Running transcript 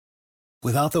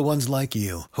Without the ones like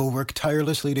you, who work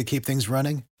tirelessly to keep things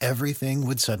running, everything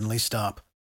would suddenly stop.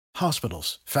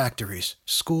 Hospitals, factories,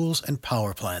 schools, and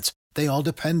power plants, they all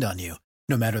depend on you.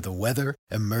 No matter the weather,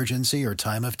 emergency, or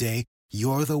time of day,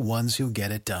 you're the ones who get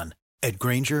it done. At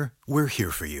Grainger, we're here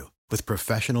for you with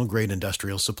professional-grade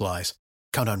industrial supplies.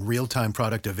 Count on real-time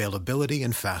product availability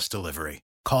and fast delivery.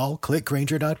 Call,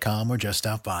 clickgrainger.com, or just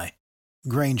stop by.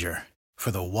 Grainger, for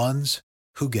the ones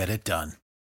who get it done.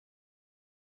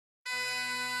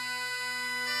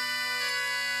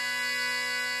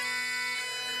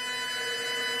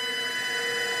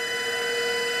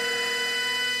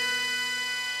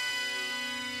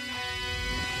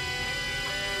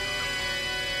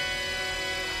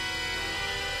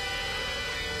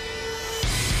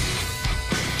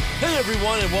 Hey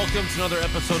everyone, and welcome to another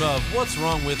episode of What's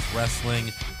Wrong with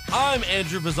Wrestling. I'm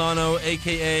Andrew Bizzano,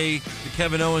 a.k.a. The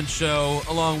Kevin Owens Show,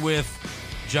 along with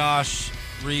Josh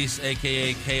Reese,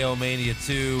 a.k.a. KO Mania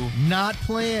 2. Not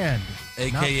planned.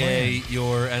 A.k.a.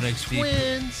 your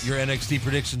Twins. your NXT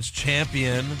Predictions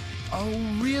champion. Oh,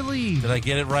 really? Did I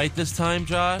get it right this time,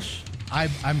 Josh?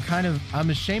 I'm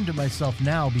ashamed of myself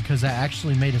now because I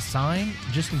actually made a sign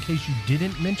just in case you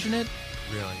didn't mention it.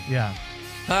 Really? Yeah.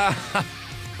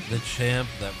 The champ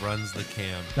that runs the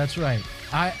camp. That's right.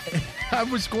 I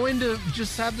was going to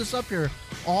just have this up here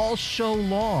all show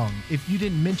long if you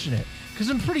didn't mention it. Because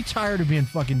I'm pretty tired of being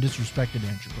fucking disrespected,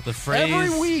 Andrew. The phrase,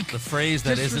 every week, the phrase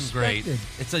that isn't great.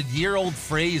 disrespected. It's a year-old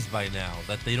phrase by now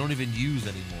that they don't even use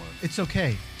anymore. It's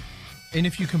okay. And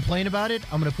if you complain about it,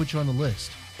 I'm going to put you on the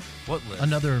list. What list?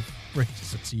 Another phrase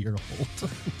that's a year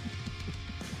old.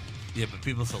 Yeah, but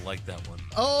people still like that one.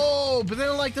 Oh, but they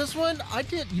don't like this one? I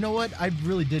did. You know what? I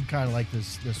really did kind of like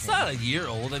this It's one. not a year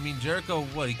old. I mean, Jericho,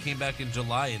 he came back in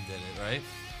July and did it, right?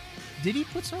 Did he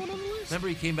put someone on the list? Remember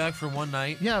he came back for one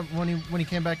night? Yeah, when he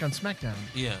came back on SmackDown.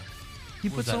 Yeah. He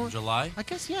Was put that someone in July? I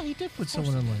guess, yeah, he did put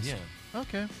someone on the list. Yeah.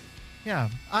 Okay. Yeah.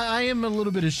 I am a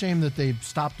little bit ashamed that they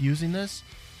stopped using this,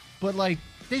 but, like,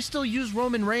 they still use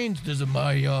Roman Reigns, "This is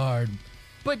my yard."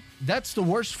 But that's the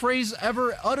worst phrase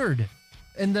ever uttered.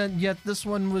 And then, yet this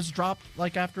one was dropped,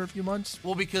 like, after a few months.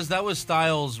 Well, because that was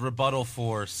Styles' rebuttal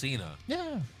for Cena,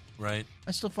 Yeah. right?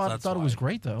 I still So that's thought it was why.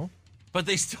 great, though. But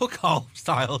they still call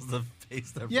Styles the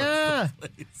face that Yeah. runs the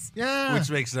place. Yeah. Which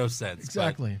makes no sense. but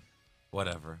Exactly.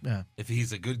 whatever. Yeah. If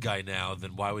he's a good guy now,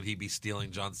 then why would he be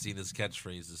stealing John Cena's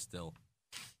catchphrases still?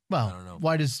 Well, I don't know.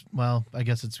 why does... Well, I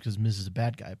guess it's because Miz is a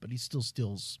bad guy, but he still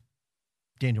steals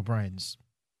Daniel Bryan's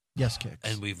yes kicks.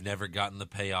 And we've never gotten the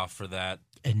payoff for that.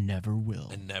 And never will.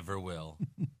 And never will.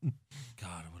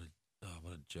 God,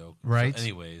 what a joke. Right. So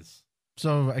anyways.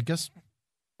 So I guess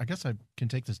I can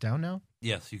take this down now?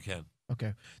 Yes, you can.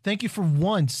 Okay. Thank you for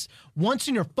once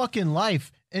in your fucking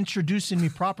life introducing me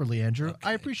properly, Andrew. Okay.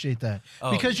 I appreciate that.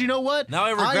 Oh, because you know what? Now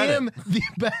I regret it. am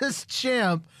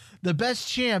the best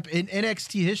champ in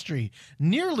NXT history.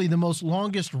 Nearly the most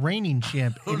longest reigning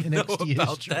champ in don't know NXT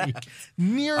about history. that.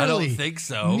 Nearly. I don't think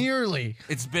so. Nearly.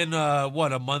 It's been,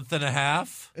 a month and a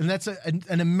half? And that's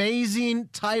an amazing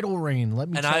title reign, let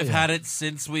me And tell you. I've had it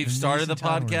since we've started the Amazing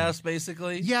title podcast,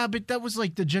 basically? Yeah, but that was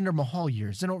like the Jinder Mahal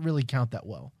years. They don't really count that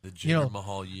well. The Jinder You know,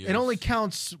 Mahal years. It only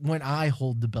counts when I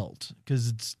hold the belt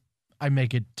because I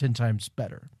make it 10 times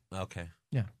better. Okay.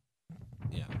 Yeah.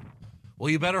 Yeah. Well,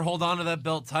 you better hold on to that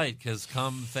belt tight because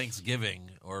come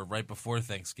Thanksgiving or right before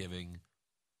Thanksgiving,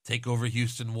 take over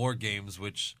Houston War Games,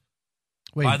 which,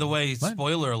 Wait, by the way, what?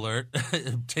 spoiler alert,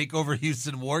 take over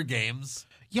Houston War Games.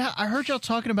 Yeah, I heard y'all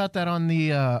talking about that on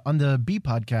the B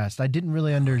podcast. I didn't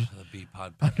really The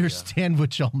B-Pod, understand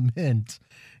what y'all meant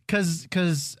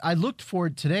because I looked for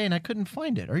it today and I couldn't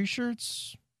find it. Are you sure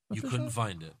it's You official? couldn't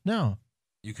find it. No.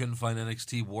 You couldn't find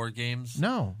NXT War Games?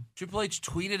 No. Triple H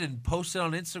tweeted and posted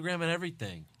on Instagram and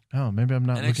everything. Oh, maybe I'm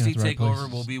not looking at NXT the right TakeOver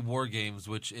places. will be War Games,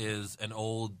 which is an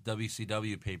old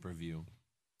WCW pay-per-view.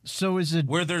 So is it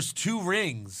Where there's two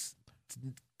rings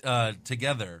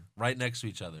together, right next to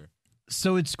each other.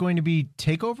 so it's going to be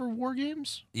TakeOver War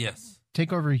Games? Yes.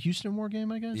 TakeOver Houston War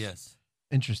Game, I guess? Yes.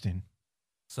 Interesting.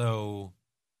 So,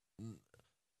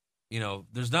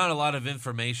 there's not a lot of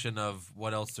information of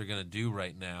what else they're going to do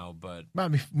right now, but I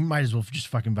mean, we might as well just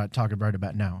fucking talk about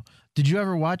it now. Did you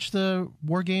ever watch the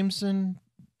War Games in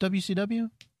WCW?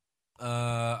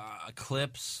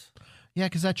 clips. Yeah,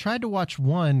 because I tried to watch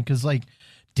one because, like,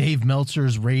 Dave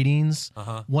Meltzer's ratings,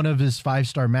 one of his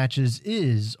 5-star matches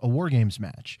is a War Games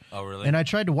match. Oh, really? And I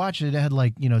tried to watch it. It had,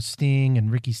 like, Sting and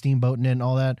Ricky Steamboat in it and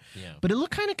all that. Yeah. But it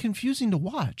looked kind of confusing to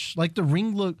watch. Like, the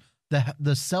ring looked,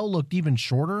 the cell looked even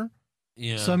shorter.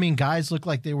 Yeah. So, I mean, guys looked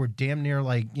like they were damn near,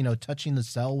 like, touching the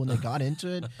cell when they got into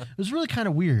it. It was really kind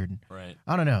of weird. Right.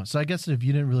 I don't know. So I guess if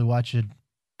you didn't really watch it,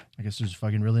 I guess there's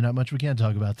fucking really not much we can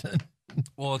talk about then.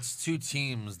 Well, it's two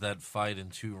teams that fight in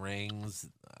two rings.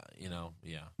 Yeah.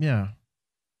 Yeah.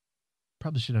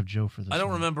 Probably should have Joe for this. I don't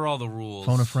one. remember all the rules.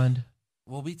 Phone a friend.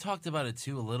 Well, we talked about it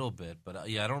too a little bit, but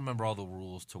I don't remember all the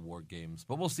rules to War Games.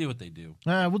 But we'll see what they do.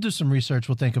 We'll do some research.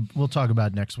 We'll talk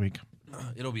about it next week.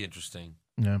 It'll be interesting.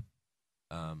 Yeah.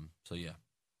 So yeah.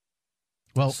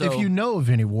 Well, if you know of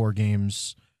any War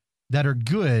Games that are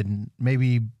good,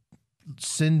 maybe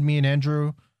send me and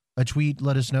Andrew a tweet.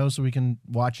 Let us know so we can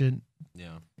watch it.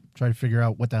 Yeah. Try to figure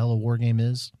out what the hell a War Game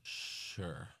is.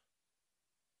 Sure.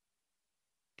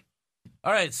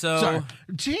 All right, so... Sorry.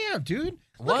 Damn, dude.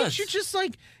 What? Look at you just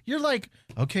like, you're like,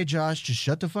 okay, Josh, just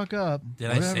shut the fuck up. Did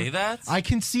Whatever. I say that? I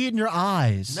can see it in your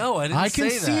eyes. No, I didn't say that. I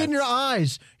can see it in your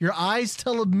eyes. Your eyes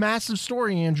tell a massive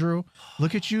story, Andrew.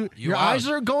 Look at you. Your eyes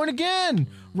are going again.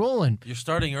 Rolling. You're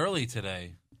starting early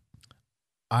today.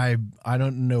 I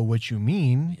don't know what you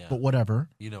mean, but whatever.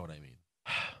 You know what I mean.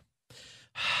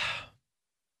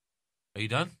 Are you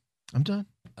done? I'm done.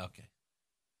 Okay.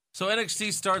 So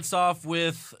NXT starts off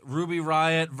with Ruby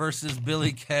Riott versus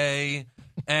Billie Kay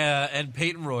and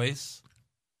Peyton Royce.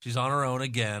 She's on her own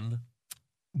again.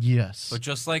 Yes. But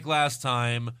just like last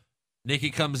time,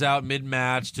 Nikki comes out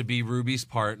mid-match to be Ruby's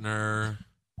partner.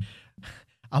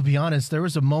 I'll be honest, there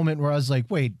was a moment where I was like,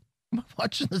 wait, am I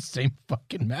watching the same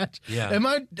fucking match? Yeah. Am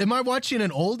I watching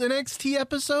an old NXT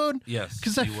episode? Yes.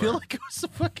 Because I feel like it was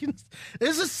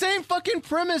it's the same fucking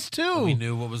premise too. We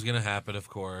knew what was going to happen, of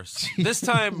course. This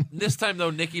time though,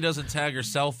 Nikki doesn't tag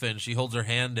herself in. She holds her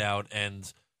hand out,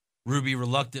 and Ruby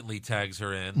reluctantly tags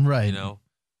her in. Right. You know,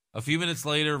 a few minutes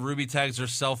later, Ruby tags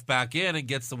herself back in and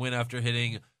gets the win after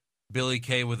hitting Billie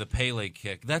Kay with a Pele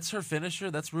kick. That's her finisher.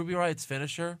 That's Ruby Riott's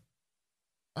finisher.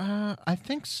 I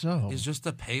think so. Is just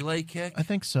a Pele kick. I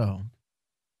think so.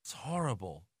 It's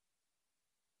horrible.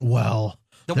 Well,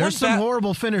 there's some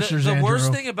horrible finishers. The Andrew.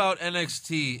 worst thing about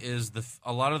NXT is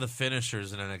a lot of the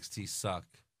finishers in NXT suck.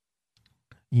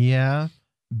 Yeah,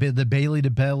 the Bailey to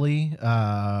Belly,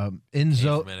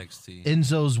 Enzo, from NXT.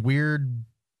 Enzo's weird,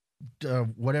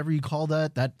 whatever you call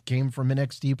that came from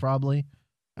NXT probably.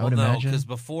 I would imagine. Because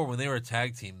before, when they were a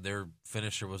tag team, their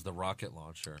finisher was the rocket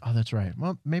launcher. Oh, that's right.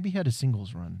 Well, maybe he had a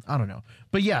singles run. I don't know.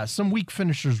 But yeah, some weak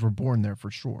finishers were born there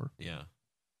for sure. Yeah.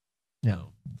 Yeah.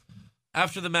 No.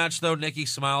 After the match, though, Nikki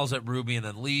smiles at Ruby and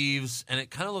then leaves, and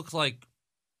it kind of looked like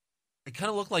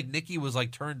Nikki was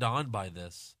like turned on by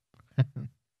this.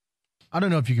 I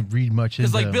don't know if you can read much into...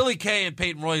 Because like Billie Kay and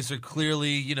Peyton Royce are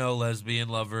clearly, lesbian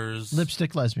lovers.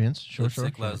 Lipstick lesbians. Sure.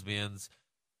 Lesbians.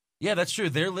 Yeah, that's true.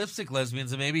 They're lipstick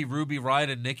lesbians, and maybe Ruby Riott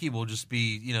and Nikki will just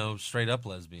be, straight up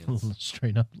lesbians.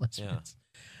 Straight up lesbians.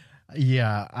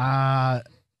 Yeah.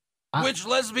 Which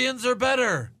lesbians are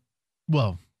better?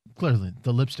 Well, clearly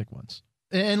the lipstick ones,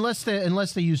 unless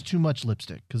they use too much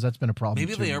lipstick, because that's been a problem.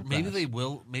 Maybe they are. Maybe they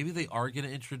will. Maybe they are going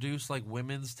to introduce like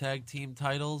women's tag team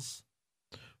titles,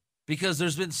 because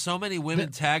there's been so many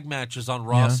women tag matches on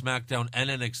Raw, SmackDown,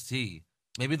 and NXT.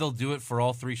 Maybe they'll do it for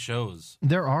all three shows.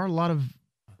 There are a lot of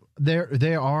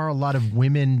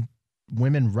women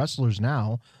wrestlers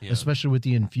now, especially with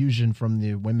the infusion from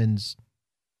the women's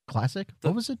classic.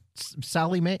 What was it?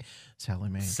 Sally May.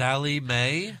 Sally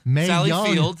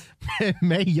Young. Field.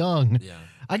 Mae Young. Yeah.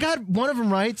 I got one of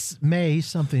them right. May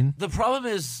something. The problem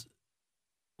is,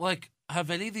 like, have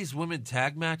any of these women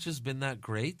tag matches been that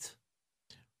great?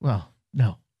 Well,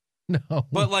 no.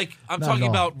 But like, I'm talking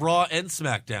about Raw and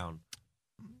SmackDown.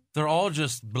 They're all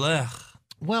just blech.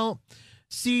 Well,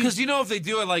 see, because if they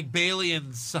do it, like Bailey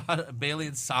and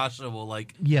Sasha will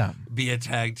like be a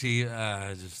tag team.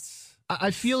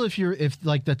 I feel if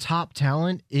like the top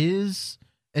talent is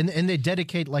and they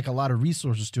dedicate like a lot of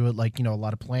resources to it, like a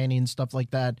lot of planning and stuff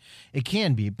like that, it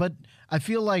can be. But I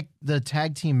feel like the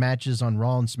tag team matches on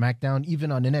Raw and SmackDown,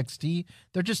 even on NXT,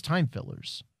 they're just time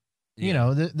fillers.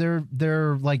 Yeah.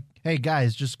 They're like, hey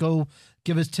guys, just go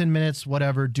give us 10 minutes,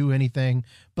 whatever, do anything.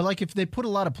 But like if they put a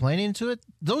lot of planning into it,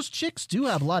 those chicks do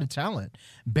have a lot of talent.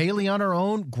 Bailey on her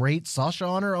own, great. Sasha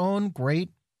on her own, great.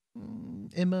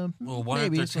 Emma, well, why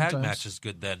aren't their tag matches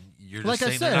good then? You're just like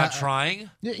saying they're not trying?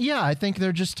 Yeah, I think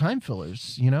they're just time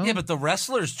fillers, Yeah, but the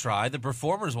wrestlers try. The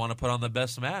performers want to put on the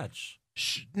best match.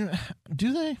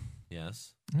 Do they?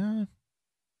 Yes.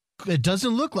 It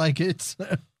doesn't look like it.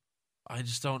 I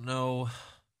just don't know.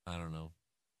 I don't know.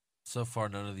 So far,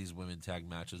 none of these women tag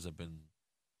matches have been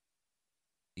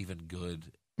even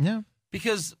good. Yeah.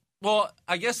 Because, well,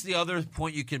 I guess the other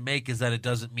point you can make is that it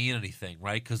doesn't mean anything,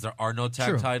 right? Because there are no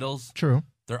tag titles. True.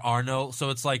 There are no. So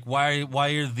it's like, why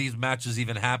are these matches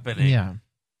even happening? Yeah.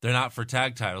 They're not for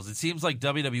tag titles. It seems like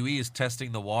WWE is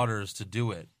testing the waters to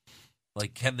do it.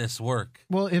 Like, can this work?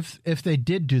 Well, if they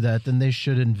did do that, then they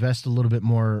should invest a little bit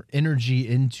more energy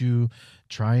into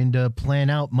trying to plan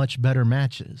out much better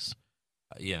matches.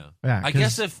 Yeah. Yeah, I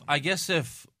guess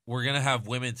if we're gonna have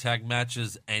women tag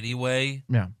matches anyway,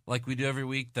 Yeah. like we do every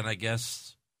week, then I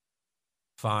guess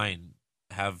fine,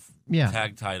 have Yeah.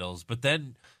 tag titles. But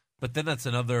then that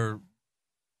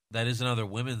is another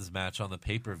women's match on the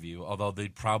pay-per-view. Although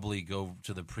they'd probably go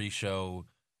to the pre-show,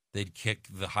 they'd kick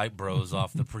the Hype Bros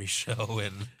off the pre-show,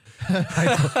 and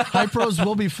Hype Pros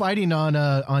will be fighting on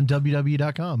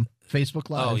WWE.com, Facebook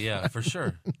Live. oh yeah, for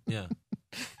sure, yeah.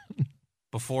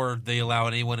 Before they allow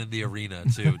anyone in the arena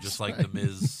too, just like the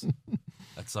Miz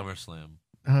at SummerSlam.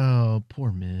 Oh,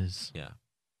 poor Miz. Yeah.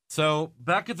 So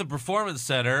back at the Performance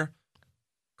Center,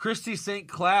 Christy St.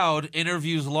 Cloud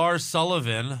interviews Lars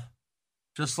Sullivan,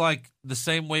 just like the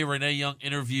same way Renee Young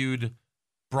interviewed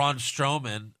Braun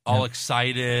Strowman, all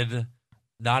excited,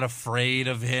 not afraid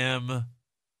of him.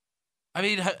 I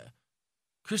mean,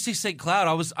 Christy St.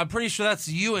 Cloud, I'm pretty sure that's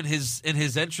you in his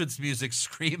entrance music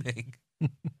screaming.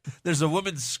 There's a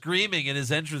woman screaming in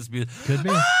his entrance music. Could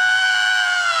be.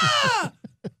 Ah!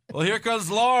 Well, here comes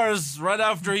Lars right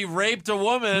after he raped a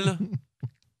woman.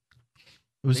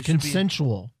 It was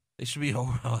consensual. They should be,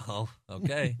 well,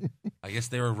 okay. I guess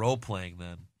they were role-playing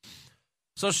then.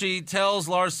 So she tells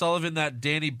Lars Sullivan that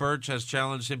Danny Burch has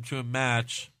challenged him to a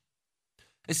match.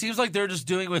 It seems like they're just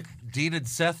doing what Dean and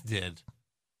Seth did.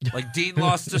 Like, Dean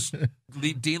lost to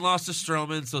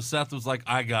Strowman, so Seth was like,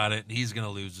 I got it, and he's going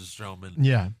to lose to Strowman.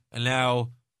 Yeah. And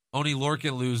now Oney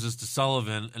Lorcan loses to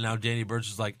Sullivan, and now Danny Burch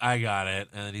is like, I got it,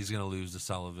 and then he's going to lose to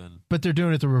Sullivan. But they're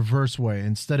doing it the reverse way.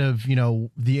 Instead of,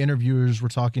 the interviewers were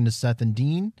talking to Seth and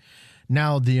Dean,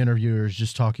 now the interviewer is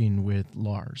just talking with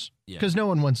Lars. Because no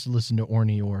one wants to listen to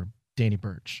Orny or Danny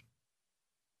Burch.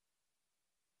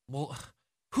 Well,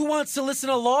 who wants to listen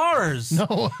to Lars?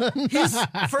 No.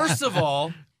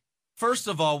 First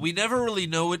of all, we never really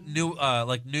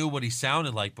knew what he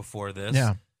sounded like before this.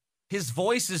 Yeah. His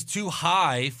voice is too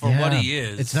high for what he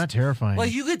is. It's not terrifying.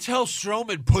 Like, you could tell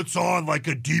Strowman puts on like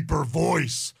a deeper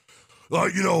voice.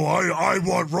 Like, I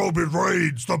want Roman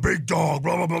Reigns, the big dog,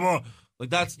 blah, blah, blah, blah.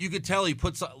 Like, you could tell he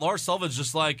puts, Lars Sullivan's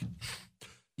just like,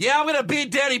 yeah, I'm going to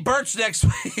beat Danny Burch next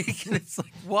week. And it's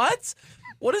like, what?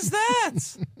 What is that?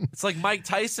 It's like Mike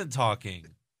Tyson talking.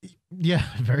 Yeah,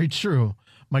 very true.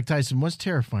 Mike Tyson was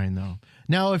terrifying, though.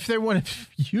 Now, if they want to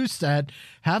use that,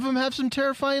 have him have some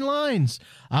terrifying lines.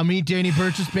 I'll eat Danny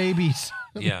Burch's babies.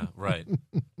 Yeah, right.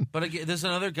 But again, there's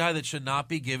another guy that should not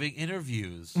be giving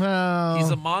interviews. Well, he's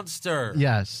a monster.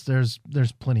 Yes, there's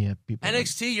plenty of people.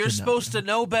 NXT, you're supposed to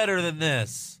know better than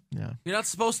this. Yeah. You're not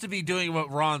supposed to be doing what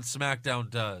Raw and SmackDown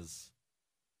does.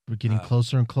 We're getting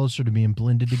closer and closer to being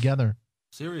blended together.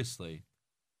 Seriously.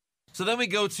 So then we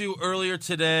go to earlier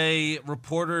today,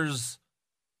 reporters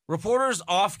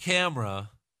off camera.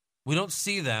 We don't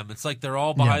see them. It's like they're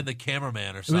all behind the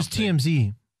cameraman or something. It was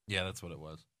TMZ. Yeah, that's what it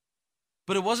was.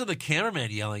 But it wasn't the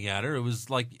cameraman yelling at her. It was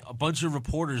like a bunch of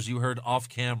reporters you heard off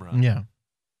camera. Yeah.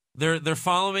 They're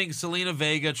following Selena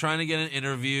Vega, trying to get an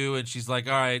interview, and she's like,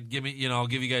 all right, I'll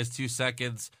give you guys 2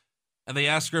 seconds. And they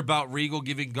ask her about Regal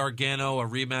giving Gargano a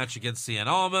rematch against Cien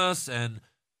Almas, and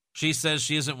she says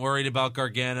she isn't worried about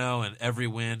Gargano, and every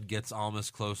win gets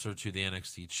Almas closer to the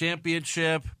NXT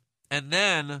Championship. And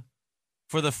then,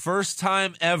 for the first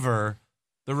time ever,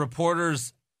 the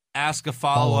reporters ask a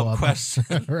follow-up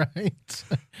question. Right.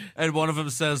 And one of them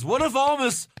says, what if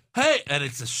Almas... Hey, and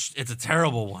it's a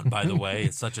terrible one, by the way.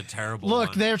 It's such a terrible one.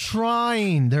 Look, they're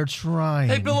trying. They're trying.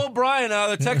 Hey, Bill O'Brien,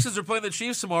 the Texans are playing the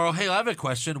Chiefs tomorrow. Hey, I have a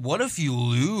question. What if you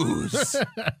lose?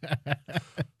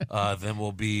 Then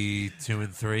we'll be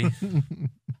 2-3.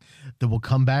 Then we'll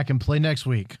come back and play next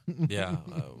week. Yeah.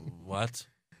 What?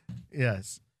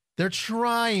 Yes. They're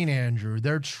trying, Andrew.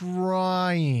 They're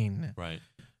trying. Right.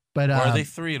 But are they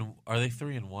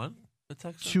 3-1? The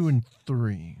Texans?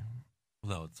 2-3.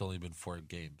 No, it's only been 4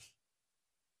 games.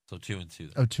 So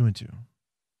 2-2. Oh, 2-2.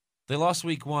 They lost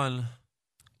week 1.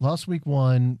 Lost week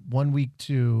 1, won week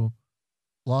 2,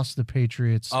 lost the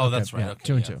Patriots. Oh, okay, that's right. Yeah,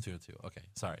 okay, 2-2. 2-2. Okay,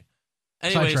 sorry.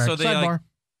 Anyway, Sidetrack. so they Sidebar.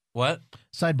 What?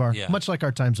 Sidebar. Yeah. Much like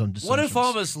our time zone decisions. What if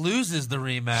Almas loses the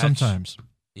rematch? Sometimes.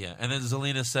 Yeah, and then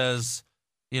Zelina says,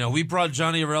 we brought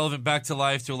Johnny Irrelevant back to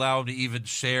life to allow him to even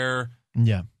share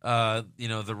Yeah.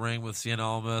 The ring with Cien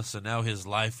Almas, and now his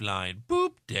lifeline,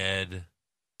 boop, dead.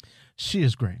 She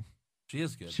is great. She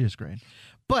is good. She is great.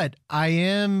 But I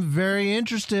am very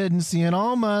interested in Cien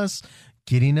Almas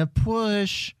getting a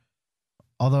push.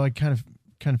 Although I kind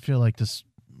of feel like this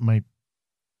might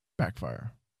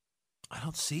backfire. I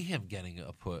don't see him getting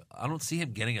a put. I don't see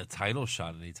him getting a title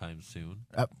shot anytime soon.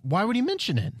 Why would he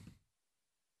mention it?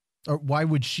 Or why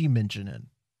would she mention it?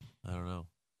 I don't know.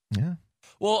 Yeah.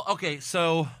 Well, okay,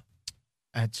 so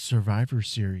At Survivor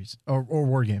Series or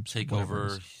War Games. take whatever it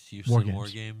over is. Houston War Games. War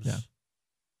Games. Yeah.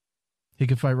 He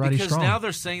could fight Roddy Because Strong. now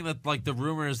they're saying that like the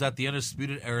rumor is that the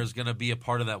Undisputed Era is going to be a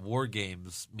part of that War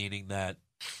Games, meaning that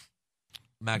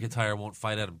McIntyre won't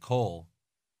fight Adam Cole.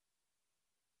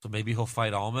 So maybe he'll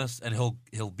fight Almas, and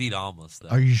he'll beat Almas.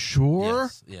 Then. Are you sure?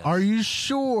 Yes, yes. Are you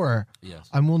sure? Yes.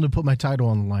 I'm willing to put my title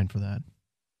on the line for that.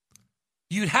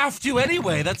 You'd have to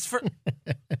anyway. That's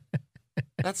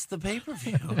the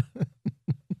pay-per-view.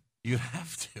 You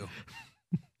have to.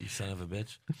 You son of a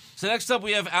bitch. So next up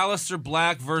we have Aleister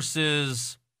Black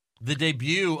versus the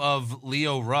debut of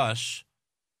Lio Rush,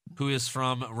 who is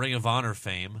from Ring of Honor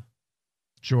fame.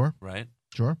 Sure. Right?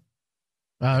 Sure.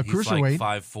 He's Cruiserweight.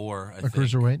 like 5'4", I think.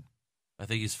 Cruiserweight. I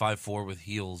think he's 5'4" with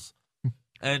heels.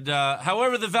 And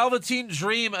however, the Velveteen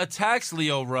Dream attacks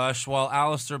Lio Rush while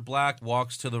Aleister Black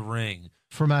walks to the ring.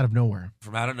 From out of nowhere.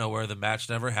 From out of nowhere, the match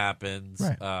never happens.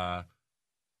 Right.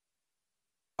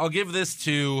 I'll give this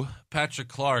to Patrick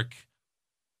Clark.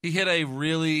 He hit a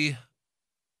really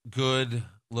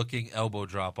good-looking elbow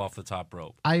drop off the top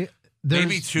rope.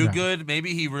 Maybe too good.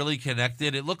 Maybe he really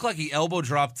connected. It looked like he elbow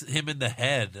dropped him in the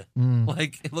head.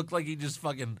 Like it looked like he just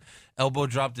fucking elbow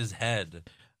dropped his head.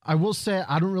 I will say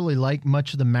I don't really like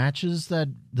much of the matches that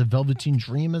the Velveteen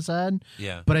Dream has had.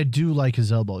 Yeah. But I do like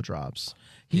his elbow drops.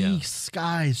 He Yeah.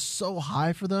 skies so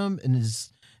high for them and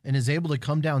is able to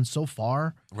come down so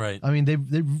far. Right. I mean, they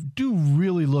do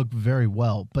really look very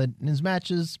well. But in his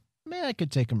matches, man, I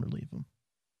could take him or leave him.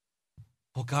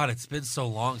 Well, God, it's been so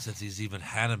long since he's even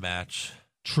had a match.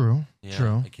 True. Yeah,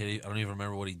 True. I don't even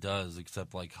remember what he does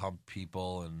except like hump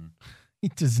people and. He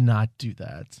does not do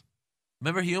that.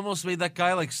 Remember, he almost made that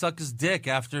guy like suck his dick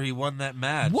after he won that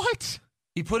match. What?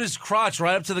 He put his crotch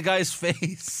right up to the guy's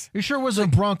face. You sure it was a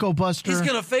Bronco Buster? He's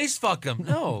gonna face fuck him.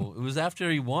 No, it was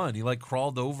after he won. He like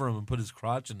crawled over him and put his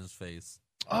crotch in his face.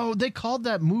 Oh, they called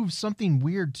that move something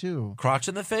weird too. Crotch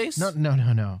in the face? No.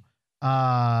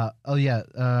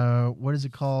 What is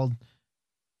it called?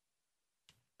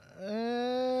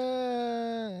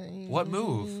 What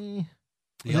move?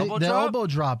 The The elbow drop? elbow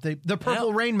drop. The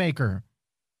Purple Rainmaker.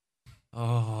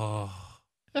 Oh.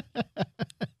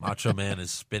 Macho Man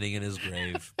is spinning in his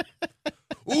grave.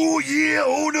 Oh, yeah.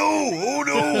 Oh, no. Oh,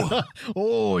 no.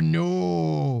 Oh,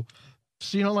 no.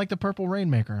 So you don't like the Purple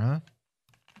Rainmaker, huh?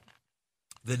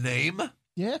 The name?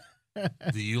 Yeah.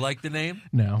 Do you like the name?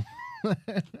 No.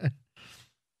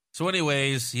 So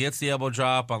anyways, he hits the elbow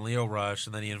drop on Lio Rush,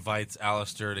 and then he invites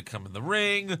Aleister to come in the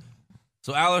ring.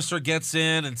 So Aleister gets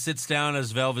in and sits down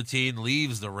as Velveteen,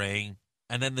 leaves the ring,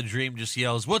 and then the Dream just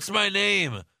yells, "What's my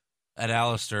name?" at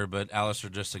Aleister, but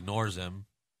Aleister just ignores him.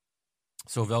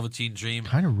 So Velveteen Dream,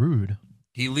 Kind of rude.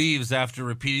 he leaves after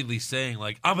repeatedly saying,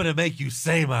 like, "I'm going to make you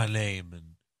say my name."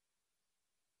 And,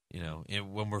 you know,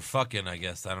 when we're fucking, I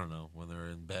guess, I don't know, when they're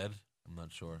in bed, I'm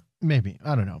not sure. Maybe.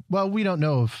 I don't know. Well, we don't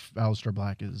know if Aleister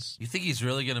Black is. You think he's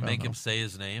really going to I don't make know. him say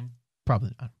his name?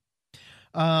 Probably not.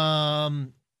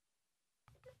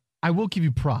 I will give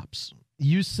you props.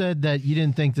 You said that you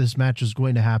didn't think this match was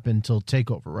going to happen until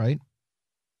TakeOver, right?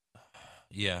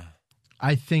 Yeah.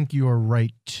 I think you are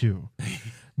right too,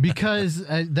 because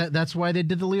that's why they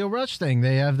did the Lio Rush thing.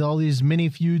 They have all these mini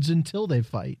feuds until they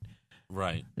fight.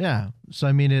 Right. Yeah. So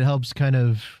I mean, it helps kind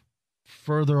of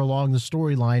further along the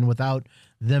storyline without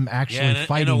them actually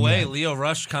fighting. In a way, yet. Lio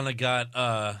Rush kind of got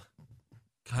oh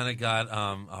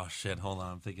shit, hold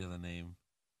on, I'm thinking of the name.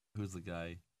 Who's the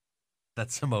guy that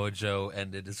Samoa Joe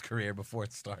ended his career before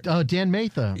it started? Oh, Dan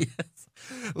Matha.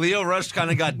 Yes. Lio Rush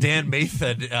kind of got Dan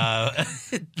Matha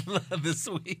this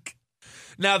week.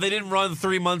 Now, they didn't run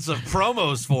 3 months of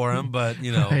promos for him, but,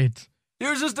 you know, Right.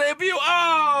 here's his debut.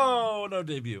 Oh, no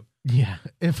debut. Yeah.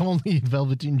 If only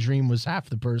Velveteen Dream was half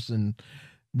the person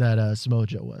that Samoa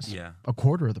Joe was. Yeah. A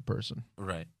quarter of the person.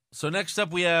 Right. So next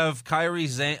up we have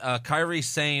Kairi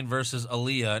Sane versus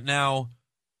Aaliyah. Now,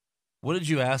 what did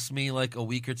you ask me like a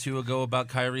week or two ago about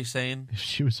Kairi Sane? If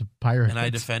she was a pirate. And I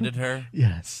defended her?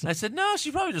 Yes. And I said, no,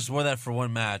 she probably just wore that for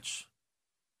one match.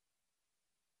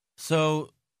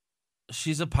 So,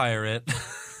 she's a pirate.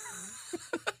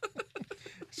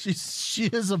 She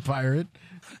is a pirate.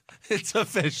 It's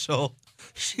official.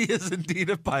 She is indeed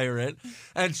a pirate.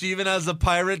 And she even has a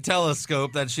pirate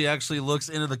telescope that she actually looks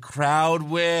into the crowd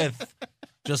with.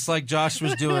 Just like Josh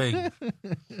was doing.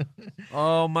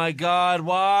 Oh my God,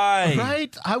 why?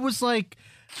 Right? I was like,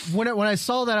 when I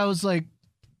saw that, I was like,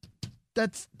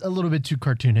 that's a little bit too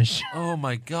cartoonish. Oh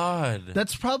my God.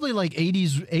 That's probably like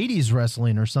 80s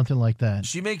wrestling or something like that.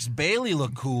 She makes Bailey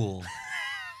look cool.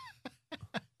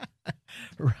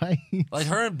 Right. Like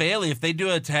her and Bailey, if they do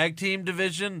a tag team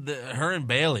division, her and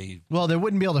Bailey. Well, they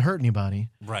wouldn't be able to hurt anybody.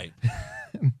 Right.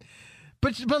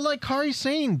 But like Kari's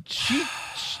saying, she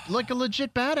like a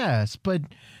legit badass. But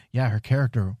yeah, her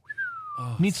character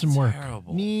needs some work.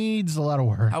 Terrible. Needs a lot of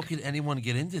work. How could anyone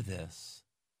get into this?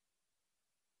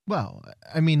 Well,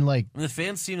 I mean, like the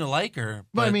fans seem to like her.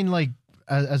 But I mean, like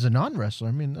as a non-wrestler,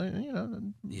 I mean,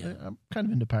 I'm kind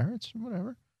of into pirates,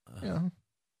 whatever.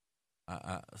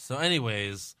 So,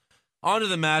 anyways, on to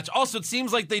the match. Also, it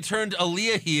seems like they turned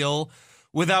Aaliyah heel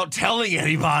without telling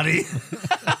anybody.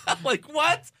 Like,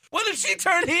 what? When did she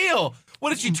turn heel? What,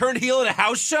 did she turn heel at a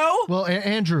house show? Well,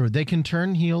 Andrew, they can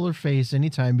turn heel or face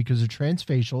anytime because they're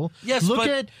transfacial. Yes,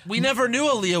 we never knew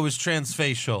Aaliyah was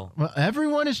transfacial. Well,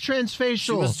 everyone is transfacial.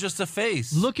 She was just a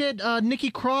face. Look at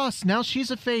Nikki Cross. Now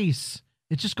she's a face.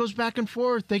 It just goes back and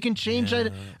forth. They can change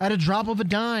at a drop of a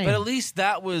dime. But at least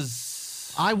that was...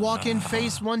 I walk in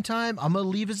face one time. I'm going to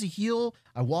leave as a heel.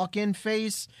 I walk in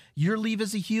face. You're leave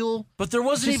as a heel. But there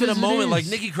wasn't even a moment. Like,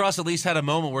 Nikki Cross at least had a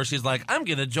moment where she's like, I'm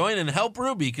going to join and help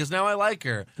Ruby because now I like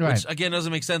her. Right. Which, again,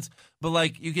 doesn't make sense. But,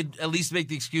 like, you could at least make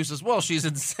the excuse as, well, she's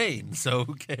insane, so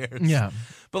who cares? Yeah.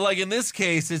 But, like, in this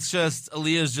case, it's just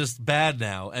Aaliyah's just bad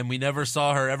now, and we never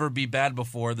saw her ever be bad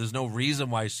before. There's no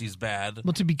reason why she's bad.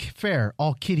 Well, to be fair,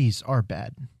 all kitties are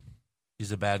bad.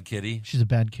 She's a bad kitty? She's a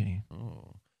bad kitty. Oh.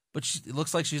 But it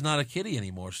looks like she's not a kitty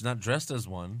anymore. She's not dressed as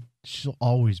one. She'll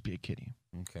always be a kitty.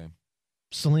 Okay.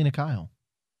 Selena Kyle.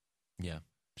 Yeah.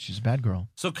 She's a bad girl.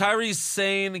 So Kairi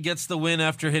Sane gets the win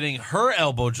after hitting her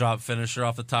elbow drop finisher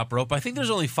off the top rope. I think there's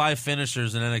only 5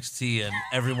 finishers in NXT, and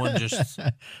everyone just...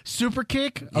 Super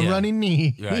kick, a running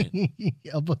knee. Right.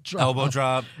 Elbow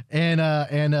drop. And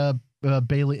a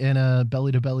Bailey and a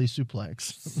belly-to-belly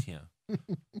suplex. Yeah.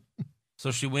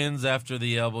 So she wins after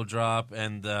the elbow drop,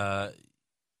 and...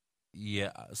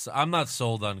 yeah, so I'm not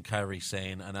sold on Kairi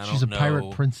Sane, and I don't know. She's a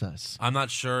pirate princess. I'm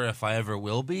not sure if I ever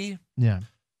will be. Yeah.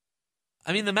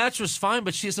 I mean, the match was fine,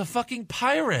 but she's a fucking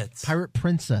pirate. Pirate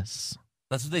princess.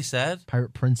 That's what they said?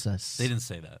 Pirate princess. They didn't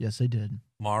say that. Yes, they did.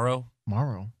 Morrow?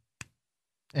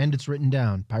 And it's written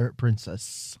down, pirate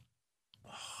princess.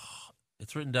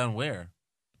 It's written down where?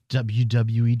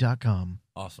 WWE.com.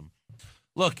 Awesome.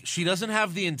 Look, she doesn't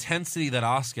have the intensity that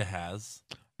Asuka has.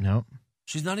 Nope.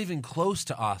 She's not even close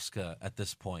to Asuka at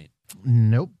this point.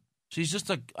 Nope. She's just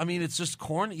it's just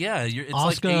corny. Yeah, it's Asuka,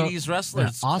 like 80s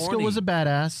wrestlers. Yeah, Asuka was a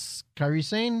badass. Kairi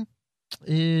Sane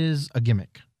is a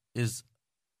gimmick. Is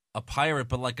a pirate,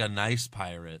 but like a nice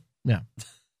pirate. Yeah.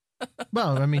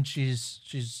 Well, I mean,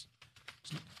 she's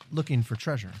looking for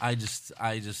treasure. I just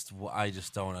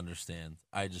don't understand.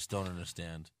 I just don't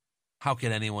understand. How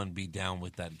could anyone be down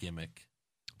with that gimmick?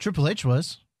 Triple H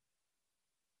was.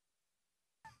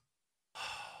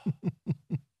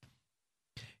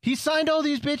 He signed all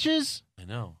these bitches. I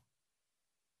know.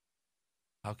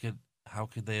 How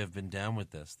could they have been down with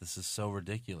this? This is so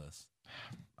ridiculous.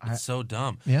 It's so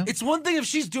dumb. Yeah. It's one thing if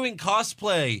she's doing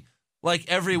cosplay like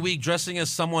every week dressing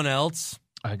as someone else.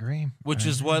 I agree. Which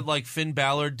is what like Finn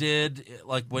Balor did,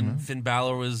 like when Finn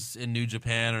Balor was in New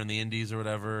Japan or in the Indies or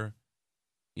whatever.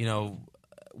 You know,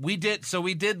 we did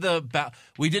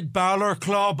Balor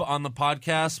Club on the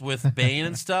podcast with Bane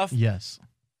and stuff. Yes.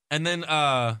 And then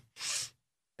a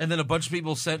bunch of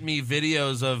people sent me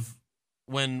videos of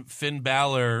when Finn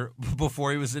Balor,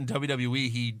 before he was in WWE,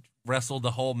 he wrestled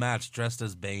the whole match dressed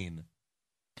as Bane.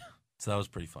 So that was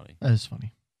pretty funny. That is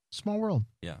funny. Small world.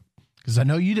 Yeah. Because I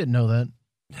know you didn't know that.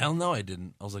 Hell no, I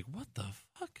didn't. I was like, what the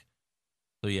fuck?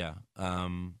 So yeah, I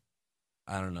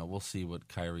don't know. We'll see what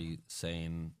Kairi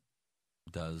Sane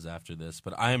does after this,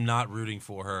 but I am not rooting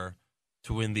for her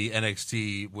to win the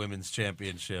NXT Women's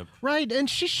Championship. Right, and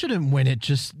she shouldn't win it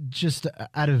just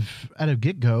out of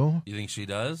get-go. You think she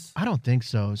does? I don't think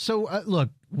so. So,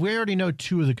 look, we already know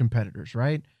 2 of the competitors,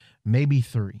 right? Maybe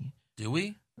 3. Do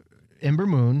we? Ember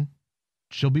Moon,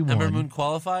 she'll be 1. Ember Moon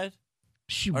qualified?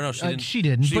 She didn't. She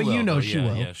didn't, she but will, you know though. she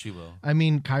will. Yeah, she will. I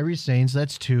mean, Kairi Sane,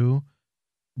 that's 2.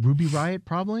 Ruby Riott,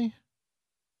 probably?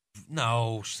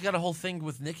 No, she's got a whole thing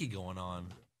with Nikki going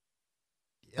on.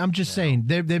 I'm just saying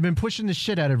they've been pushing the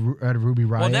shit out of Ruby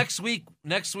Riott. Well, next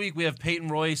week we have Peyton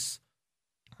Royce,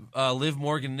 Liv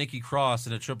Morgan, Nikki Cross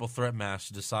in a triple threat match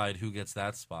to decide who gets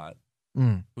that spot.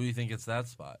 Who do you think gets that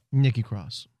spot? Nikki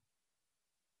Cross.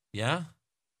 Yeah?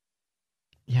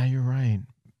 Yeah, you're right.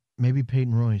 Maybe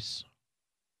Peyton Royce.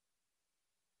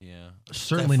 Yeah.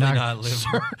 Certainly not Liv.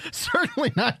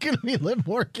 Certainly not going to be Liv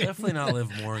Morgan. Definitely not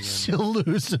Liv Morgan. She'll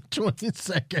lose in 20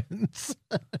 seconds.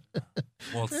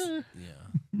 Well, yeah.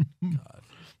 God.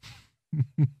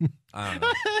 I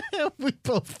don't know. We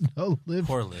both know Liv.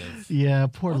 Poor Liv. Yeah,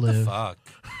 poor what Liv. What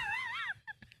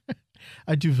the fuck?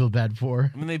 I do feel bad for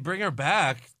her. I mean, they bring her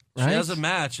back. She Right? has a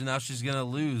match, and now she's going to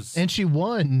lose. And she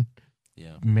won.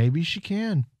 Yeah. Maybe she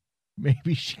can.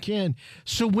 Maybe she can.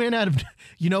 She'll win out of.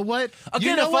 You know what?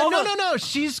 Again, you know if what? all No.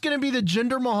 She's going to be the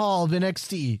Jinder Mahal of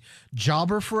NXT.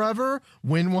 Jobber forever.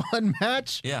 Win one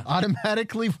match. Yeah.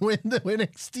 Automatically win the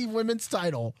NXT Women's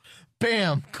title.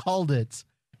 Bam. Called it.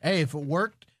 Hey, if it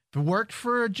worked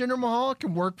for Jinder Mahal, it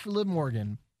can work for Liv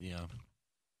Morgan. Yeah.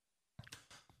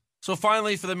 So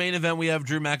finally, for the main event, we have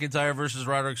Drew McIntyre versus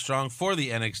Roderick Strong for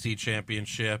the NXT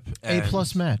Championship. A+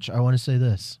 match. I want to say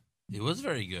this. It was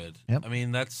very good. Yep. I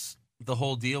mean, that's the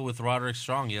whole deal with Roderick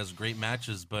Strong. He has great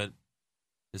matches, but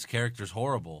his character's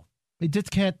horrible. It just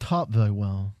can't top very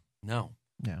well. No.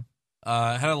 Yeah.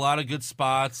 Had a lot of good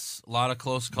spots, a lot of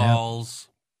close calls.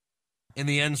 In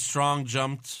the end, Strong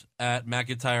jumped at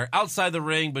McIntyre outside the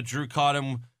ring, but Drew caught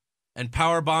him and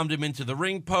powerbombed him into the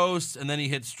ring post, and then he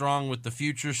hit Strong with the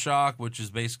Future Shock, which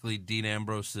is basically Dean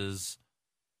Ambrose's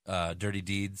Dirty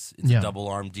Deeds. It's a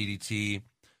double-arm DDT.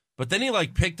 But then he,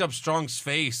 picked up Strong's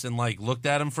face and, looked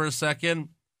at him for a second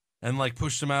and,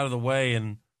 pushed him out of the way.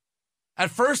 And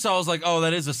at first I was like, oh,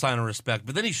 that is a sign of respect.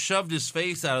 But then he shoved his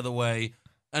face out of the way,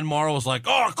 and Morrow was like,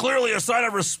 oh, clearly a sign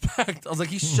of respect. I was like,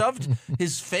 he shoved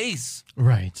his face.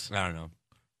 Right. I don't know.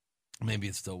 Maybe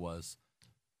it still was.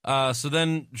 So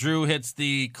then Drew hits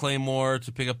the Claymore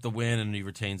to pick up the win, and he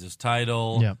retains his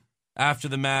title. Yep. After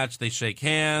the match, they shake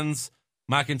hands.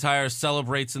 McIntyre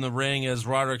celebrates in the ring as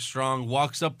Roderick Strong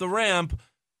walks up the ramp.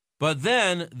 But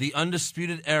then the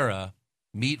Undisputed Era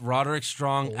meet Roderick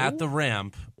Strong at the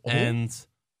ramp, and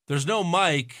there's no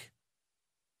mic,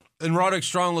 and Roderick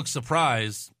Strong looks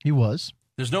surprised. He was.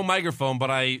 There's no microphone, but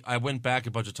I went back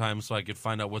a bunch of times so I could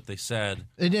find out what they said.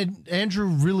 And Andrew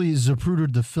really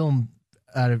Zaprudered the film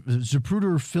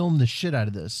Zapruder filmed the shit out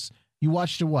of this. You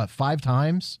watched it, what, 5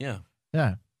 times? Yeah.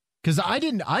 Yeah. Because I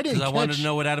didn't. Because I wanted to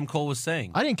know what Adam Cole was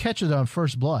saying. I didn't catch it on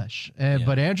first blush,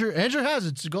 but Andrew has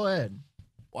it. So go ahead.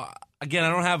 Well, again, I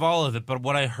don't have all of it, but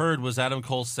what I heard was Adam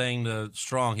Cole saying to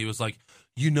Strong, he was like,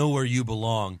 "You know where you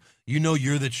belong. You know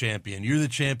you're the champion. You're the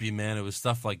champion, man." It was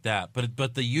stuff like that.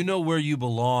 But the "you know where you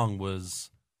belong" was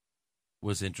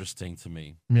interesting to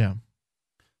me. Yeah.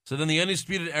 So then the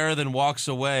Undisputed Era then walks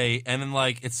away, and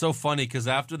then it's so funny because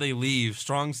after they leave,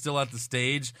 Strong's still at the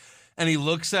stage, and he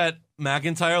looks at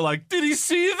McIntyre like, "Did he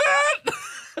see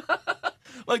that?"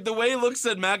 The way he looks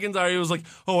at McIntyre, he was like,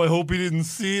 "Oh, I hope he didn't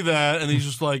see that," and he's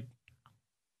just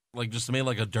just made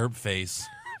a derp face.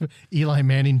 Eli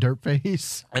Manning dirt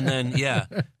face. And then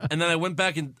I went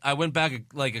back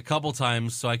a couple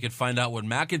times so I could find out what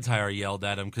McIntyre yelled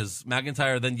at him, because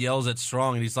McIntyre then yells at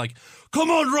Strong and he's like, "Come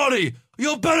on, Roddy,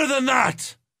 you're better than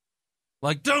that.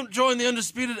 Don't join the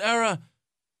Undisputed Era."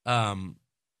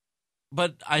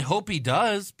 But I hope he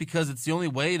does, because it's the only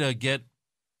way to get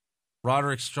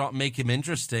Roderick Strong, make him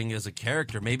interesting as a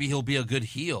character. Maybe he'll be a good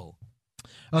heel.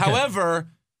 Okay. However,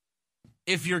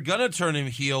 if you're going to turn him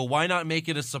heel, why not make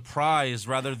it a surprise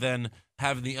rather than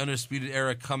having the Undisputed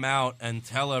Era come out and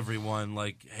tell everyone,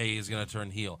 hey, he's going to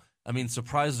turn heel? I mean,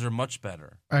 surprises are much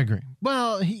better. I agree.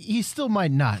 Well, he still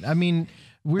might not. I mean,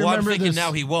 I'm thinking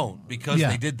now he won't, because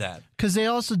they did that. Because they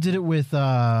also did it with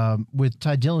Ty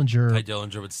Dillinger. Ty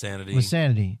Dillinger with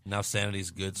Sanity. Now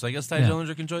Sanity's good, so I guess Ty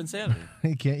Dillinger can join Sanity.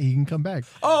 He can come back.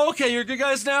 Oh, okay, you're good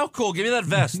guys now? Cool, give me that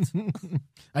vest.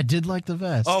 I did like the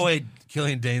vest. Oh, wait,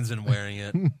 Killian Dane's been wearing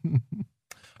it. All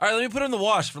right, let me put it in the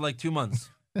wash for 2 months.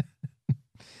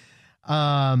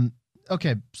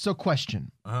 Okay, so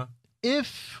question. Uh-huh.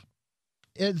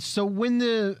 So when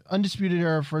the Undisputed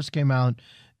Era first came out,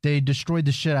 they destroyed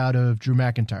the shit out of Drew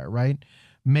McIntyre, right?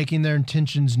 Making their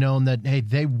intentions known that, hey,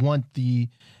 they want the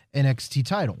NXT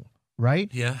title, right?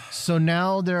 Yeah. So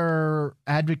now they're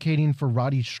advocating for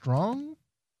Roddy Strong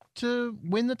to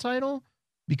win the title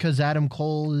because Adam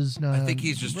Cole is not. I think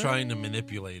he's just trying to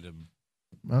manipulate him.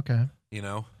 Okay.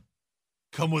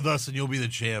 Come with us and you'll be the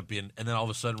champion. And then all of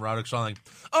a sudden, Roderick Strong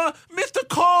Mr.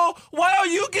 Cole, why are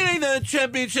you getting the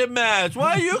championship match?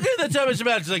 Why are you getting the championship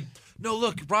match? He's like, no,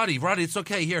 look, Roddy, it's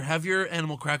okay. Here, have your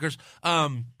animal crackers.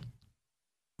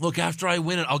 Look, after I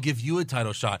win it, I'll give you a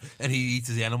title shot. And he eats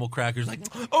his animal crackers like,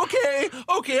 okay,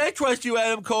 I trust you,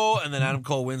 Adam Cole. And then Adam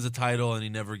Cole wins the title, and he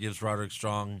never gives Roderick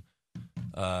Strong,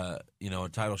 a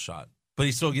title shot. But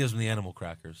he still gives him the animal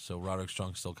crackers, so Roderick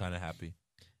Strong's still kind of happy.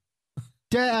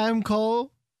 Adam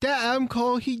Cole,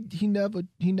 he never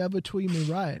treated me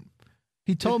right.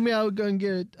 He told me I was going to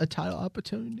get a title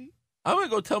opportunity. I'm going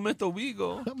to go tell Mr.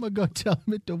 Weagle. I'm going to go tell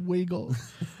Mr. Weagle.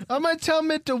 I'm going to tell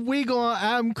Mr. Weagle on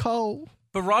Adam Cole.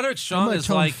 But Roderick Strong is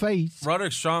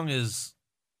Roderick Strong is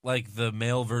like the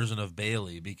male version of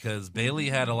Bayley, because Bayley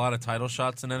had a lot of title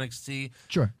shots in NXT.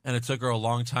 Sure. And it took her a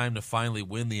long time to finally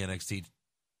win the NXT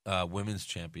Women's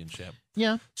Championship.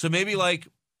 Yeah. So maybe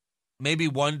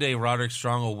one day Roderick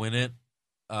Strong will win it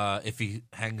if he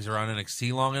hangs around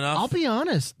NXT long enough. I'll be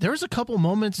honest. There was a couple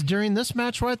moments during this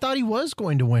match where I thought he was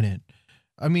going to win it.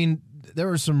 I mean, there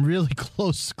were some really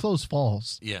close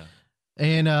falls. Yeah.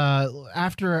 And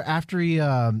after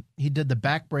he did the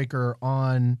backbreaker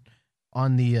on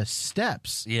the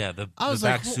steps. Yeah, the was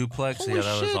back like, suplex. holy Yeah,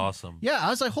 that shit. was awesome. Yeah, I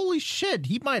was like, holy shit,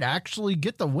 he might actually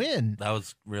get the win. That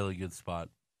was a really good spot.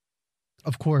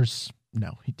 Of course,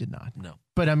 no, he did not. No.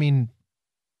 But I mean,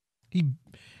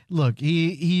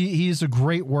 he's a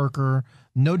great worker.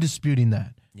 No disputing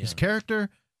that. Yeah. His character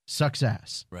sucks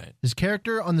ass. Right. His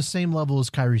character on the same level as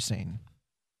Kairi Sane.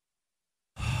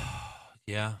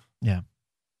 Yeah. Yeah.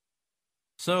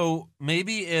 So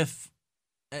maybe if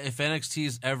NXT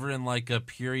is ever in like a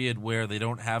period where they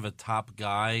don't have a top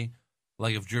guy,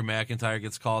 like if Drew McIntyre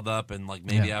gets called up and like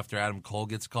maybe after Adam Cole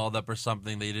gets called up or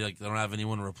something, they don't have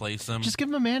anyone to replace him. Just give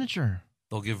him a manager.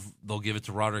 They'll give it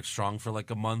to Roderick Strong for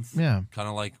like a month. Yeah. Kind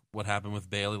of like what happened with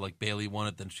Bayley. Like Bayley won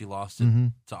it, then she lost it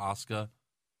to Asuka.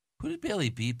 Who did Bayley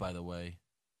beat, by the way,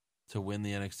 to win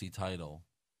the NXT title?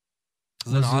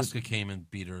 Because then Asuka came and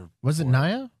beat her. Was it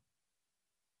Nia?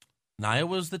 Nia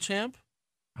was the champ?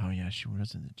 Oh, yeah, she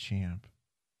wasn't the champ.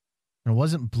 It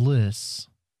wasn't Bliss.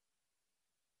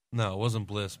 No, it wasn't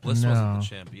Bliss. Bliss wasn't the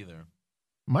champ either.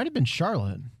 Might have been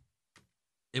Charlotte.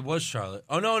 It was Charlotte.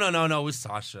 Oh, no. It was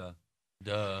Sasha.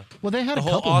 Duh. Well, they had The a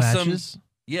whole couple awesome- matches.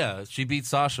 Yeah, she beat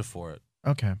Sasha for it.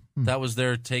 Okay. That was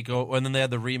their takeover. And then they had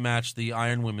the rematch, the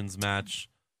Iron Women's match,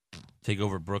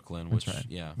 Takeover Brooklyn, which, That's right.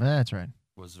 yeah, That's right.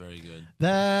 was very good.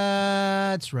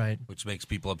 That's right. Which makes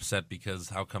people upset because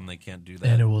how come they can't do that?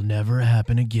 And it will never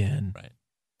happen again. Right.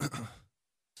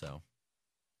 So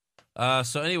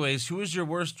anyways, who was your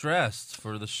worst dressed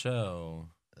for the show?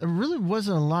 There really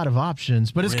wasn't a lot of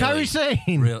options, but it's Really? Kairi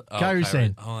Sane. Kairi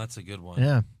Sane. Oh, that's a good one.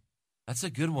 Yeah. That's a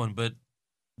good one, but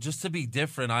just to be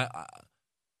different,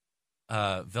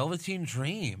 Velveteen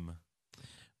Dream.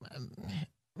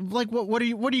 Like what are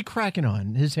you cracking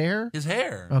on? His hair? His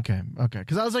hair. Okay.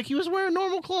 Because I was like, he was wearing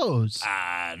normal clothes.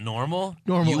 Normal?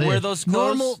 Normal. You wear those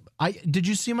clothes? Normal. Did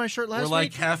you see my shirt last Where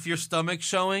like week? half your stomach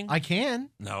showing? I can.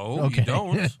 No, Okay. you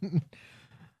don't.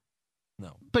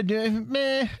 No. But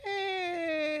Kairi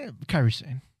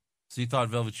Sane. So you thought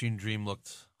Velveteen Dream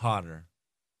looked hotter?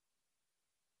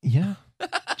 Yeah,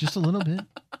 just a little bit.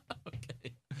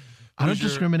 Okay. I don't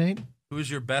discriminate. Who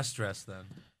was your best dress then?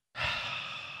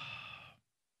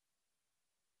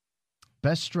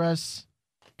 Best dress,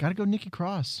 gotta go Nikki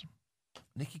Cross.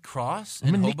 Nikki Cross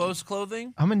I'm in a hobo's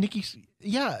clothing? I'm a Nikki.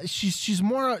 Yeah, she's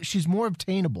more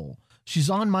obtainable. She's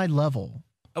on my level.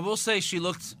 I will say she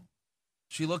looked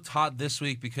hot this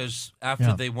week because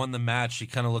after they won the match, she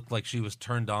kind of looked like she was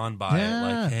turned on by it.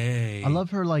 Like, hey, I love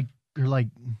her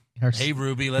hey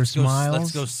Ruby, let's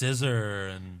go scissor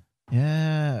and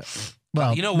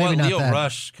Well, you know maybe what? not Leo that.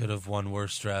 Rush could have won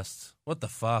worst dressed. What the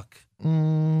fuck?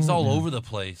 He's all over the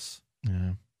place.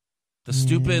 Yeah. The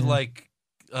stupid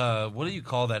what do you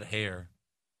call that hair?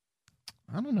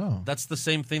 I don't know. That's the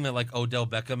same thing that like Odell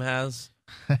Beckham has.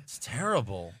 It's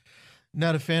terrible.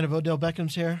 Not a fan of Odell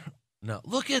Beckham's hair. No,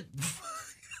 look at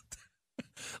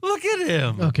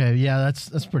him. Okay, yeah,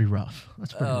 that's pretty rough.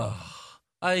 That's pretty rough.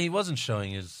 He wasn't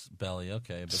showing his belly.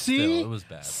 Okay, but See? still, it was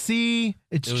bad. See,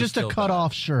 it's It was just a still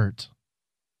cut-off bad. shirt.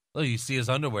 Oh, you see his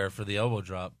underwear for the elbow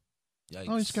drop. Yikes.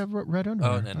 Oh, he's got red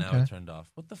underwear. Oh, and now Okay. it turned off.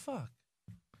 What the fuck?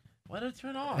 Why did it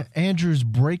turn off? Andrew's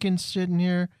breaking shit in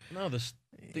here. No, this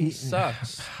thing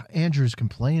sucks. Andrew's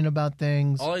complaining about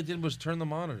things. All I did was turn the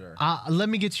monitor. Let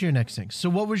me get to your next thing. So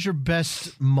what was your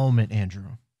best moment, Andrew?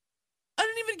 I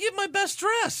didn't even give my best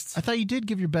dressed. I thought you did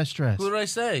give your best dress. Who did I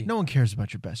say? No one cares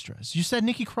about your best dress. You said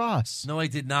Nikki Cross. No, I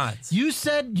did not. You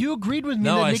said you agreed with me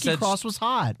No, that I Nikki said Cross was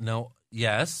hot. No,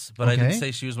 yes, but I Okay. didn't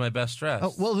say she was my best dressed.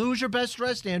 Oh, well, who was your best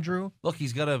dressed, Andrew? Look,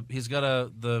 he's got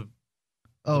the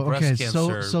Oh, breast okay.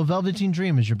 cancer. So Velveteen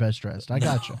Dream is your best dressed. I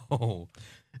got you. Oh,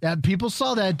 Yeah, people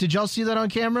saw that. Did y'all see that on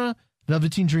camera?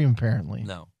 Velveteen Dream, apparently.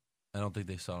 no. I don't think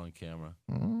they saw it on camera.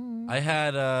 Mm, I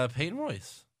had Peyton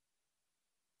Royce.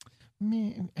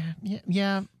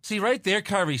 yeah. See, right there,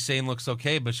 Kairi Sane looks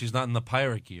okay, but she's not in the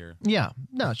pirate gear. Yeah.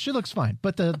 No, she looks fine.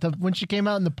 But the when she came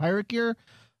out in the pirate gear,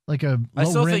 like a I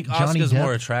still think low-rent Johnny Asuka's Depp.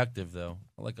 more attractive, though.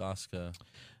 I like Asuka.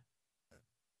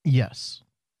 Yes.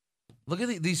 Look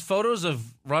at these photos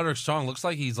of Roderick Strong. Looks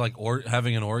like he's like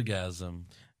having an orgasm.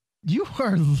 You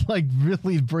are like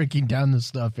really breaking down this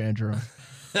stuff, Andrew.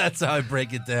 That's how I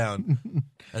break it down.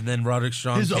 And then Roderick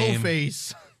Strong His came.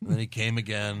 face. And then he came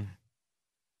again.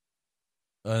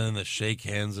 And then the shake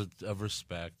hands of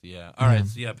respect. Yeah. All right.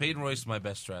 So, yeah, Peyton Royce is my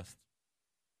best dressed.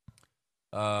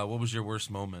 What was your worst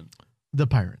moment? The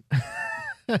pirate.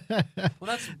 Well,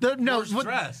 that's worst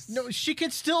dressed. No, she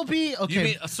could still be okay. You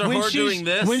mean, so her doing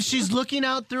this when she's looking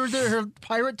out through her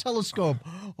pirate telescope?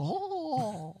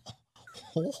 Oh,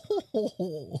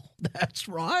 that's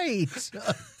right.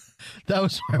 That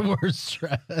was my worst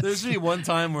dress. There's gonna be one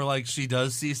time where like she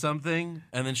does see something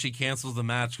and then she cancels the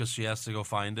match because she has to go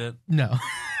find it. No,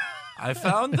 I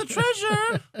found the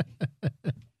treasure.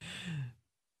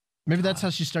 Maybe that's how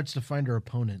she starts to find her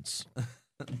opponents.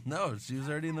 No, she was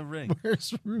already in the ring.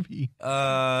 Where's Ruby?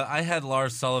 I had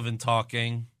Lars Sullivan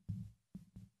talking.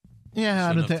 Yeah,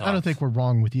 I don't think we're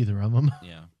wrong with either of them.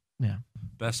 Yeah.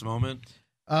 Best moment?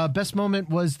 Best moment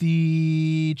was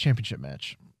the championship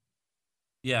match.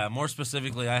 Yeah, more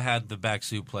specifically, I had the back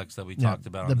suplex that we talked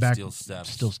about on the steel steps.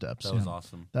 Steel steps. That was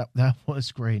awesome. That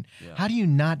was great. Yeah. How do you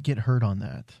not get hurt on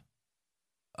that?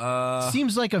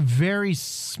 Seems like a very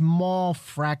small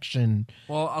fraction.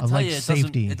 Well, I'll tell you,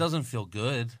 it doesn't feel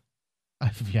good.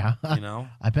 Yeah,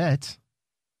 I bet.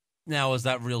 Now, is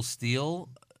that real steel?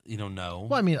 No.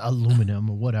 Well, I mean,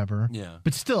 aluminum or whatever. Yeah,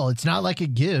 but still, it's not like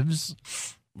it gives.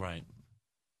 Right.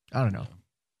 I don't know.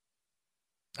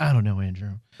 I don't know,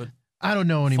 Andrew. But I don't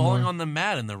know anymore. Falling on the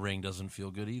mat in the ring doesn't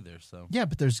feel good either. So yeah,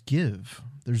 but there's give.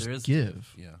 There is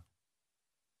give. Yeah.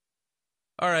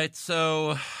 All right,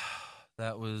 so.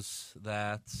 That was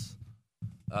that.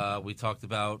 We talked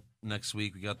about next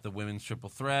week. We got the women's triple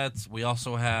threats. We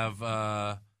also have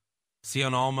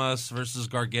Cien Almas versus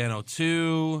Gargano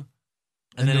 2.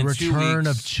 And then the return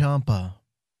of Ciampa.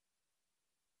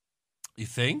 You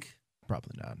think?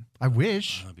 Probably not. I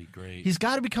wish. That'd be great. He's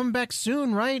got to be coming back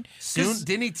soon, right? Soon?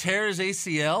 Didn't he tear his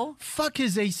ACL? Fuck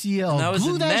his ACL. That was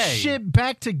Glue in that May. shit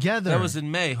back together. That was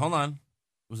in May. Hold on.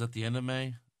 Was that the end of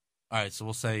May? All right, so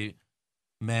we'll say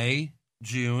May,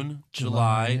 June,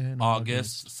 July,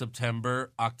 August,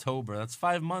 September, October. That's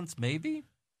 5 months, maybe?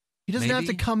 He doesn't have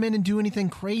to come in and do anything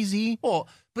crazy. Well,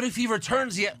 but if he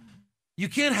returns, you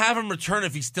can't have him return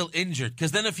if he's still injured.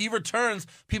 Because then if he returns,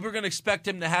 people are going to expect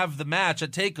him to have the match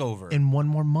at TakeOver. In 1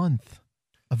 more month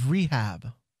of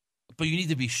rehab. But you need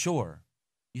to be sure.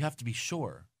 You have to be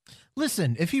sure.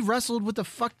 Listen, if he wrestled with a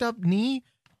fucked up knee,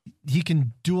 he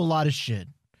can do a lot of shit.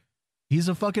 He's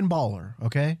a fucking baller,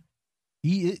 okay?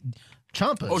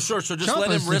 Ciampa. Oh, sure. So just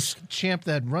let him risk. Champ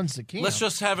that runs the camp. Let's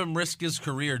just have him risk his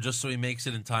career just so he makes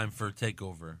it in time for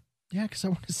TakeOver. Yeah, because I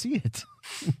want to see it.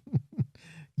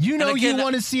 You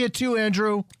want to see it too,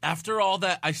 Andrew. After all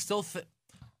that, I still think,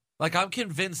 I'm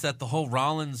convinced that the whole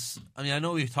Rollins. I mean, I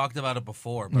know we've talked about it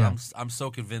before, but I'm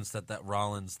so convinced that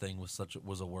Rollins thing was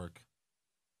a work.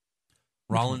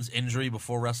 Rollins' injury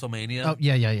before WrestleMania. Oh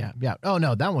yeah. Oh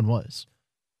no, that one was.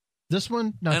 This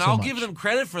one, not and so I'll much. give them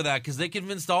credit for that because they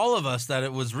convinced all of us that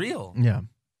it was real. Yeah.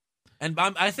 And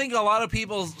I think a lot of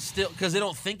people still, because they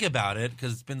don't think about it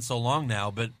because it's been so long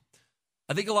now, but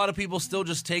I think a lot of people still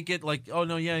just take it like, oh,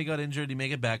 no, yeah, he got injured. He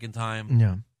make it back in time.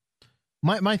 Yeah.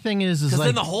 My thing is because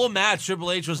then the whole match, Triple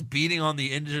H was beating on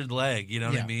the injured leg. You know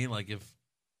what I mean?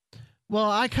 Well,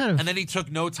 I kind of... And then he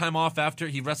took no time off after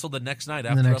he wrestled the next night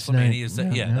after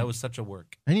WrestleMania. Yeah, that was such a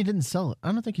work. And he didn't sell it.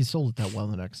 I don't think he sold it that well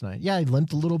the next night. Yeah, he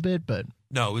limped a little bit, but...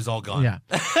 No, it was all gone. Yeah.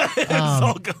 It was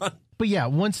all gone. But yeah,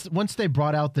 once they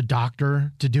brought out the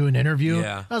doctor to do an interview,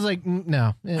 I was like,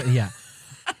 no, yeah.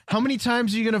 How many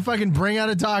times are you going to fucking bring out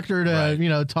a doctor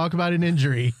to, talk about an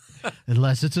injury?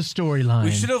 Unless it's a storyline.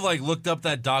 We should have looked up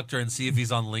that doctor and see if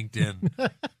he's on LinkedIn.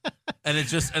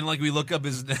 And we look up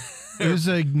his. There's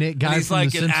a guy from The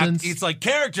Simpsons. He's like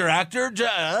character actor.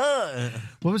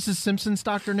 What was the Simpsons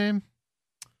doctor name?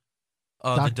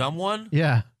 The dumb one.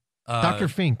 Yeah, Dr.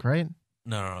 Fink, right?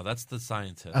 No, that's the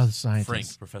scientist. Oh, the scientist.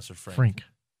 Frank, Professor Frank. Frank.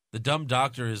 The dumb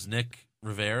doctor is Nick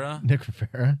Rivera. Nick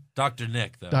Rivera. Dr.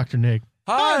 Nick, though. Dr. Nick.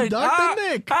 Hi, Dr.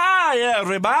 Nick. Hi,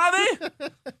 everybody.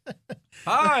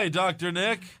 Hi, Dr.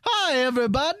 Nick. Hi,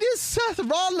 everybody. Seth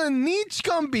Rollins needs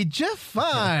gonna be just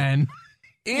fine.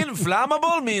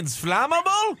 Inflammable means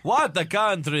flammable? What a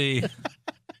country.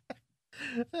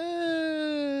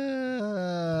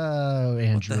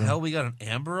 Andrew. What the hell? We got an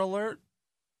Amber Alert?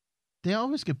 They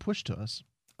always get pushed to us.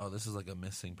 Oh, this is like a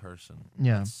missing person.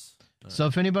 Yeah. So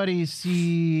if anybody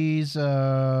sees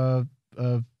a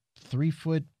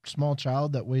 3-foot small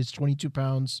child that weighs 22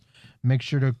 pounds, make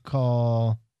sure to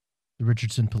call the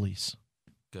Richardson police.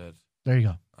 Good. There you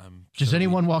go. Just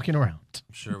anyone walking around.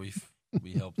 I'm sure we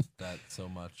helped that so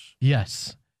much.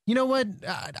 Yes. You know what?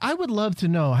 I would love to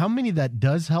know how many that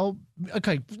does help.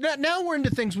 Okay, now we're into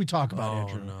things we talk about,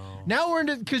 Andrew. No. Now we're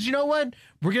into, because you know what?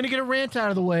 We're going to get a rant out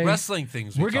of the way. Wrestling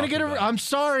things We're going to get about. I'm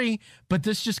sorry, but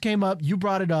this just came up. You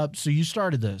brought it up, so you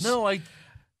started this. No,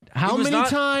 How many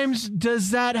times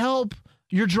does that help?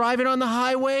 You're driving on the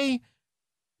highway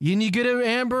and you get an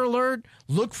Amber Alert.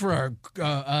 Look for a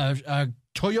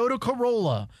Toyota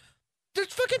Corolla. There's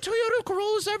fucking Toyota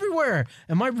Corollas everywhere.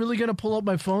 Am I really gonna pull up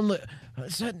my phone?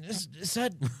 Is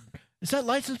that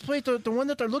license plate the one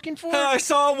that they're looking for? I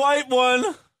saw a white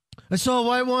one. I saw a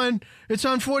white one. It's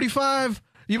on 45.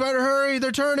 You better hurry.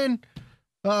 They're turning.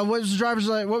 What was the driver's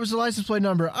license? What was the license plate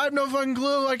number? I have no fucking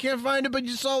clue. I can't find it. But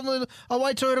you saw a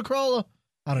white Toyota Corolla.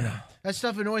 I don't know. That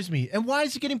stuff annoys me. And why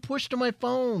is it getting pushed to my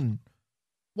phone?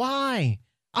 Why?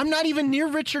 I'm not even near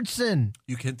Richardson.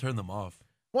 You can turn them off.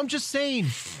 Well, I'm just saying,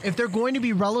 if they're going to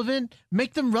be relevant,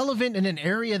 make them relevant in an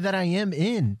area that I am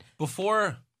in.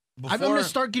 Before I'm going to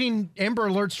start getting Amber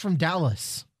Alerts from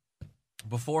Dallas.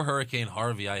 Before Hurricane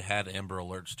Harvey, I had Amber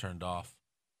Alerts turned off.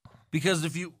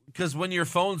 Because when your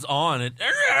phone's on, it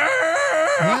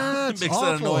makes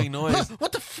that annoying noise.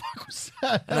 What the fuck was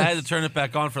that? And I had to turn it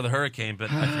back on for the hurricane, but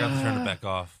I forgot to turn it back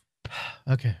off.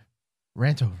 Okay.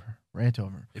 Rant over.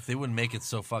 If they wouldn't make it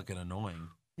so fucking annoying.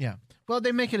 Yeah. Well,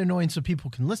 they make it annoying so people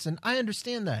can listen. I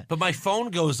understand that. But my phone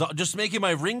goes off. Just make it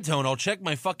my ringtone. I'll check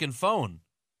my fucking phone.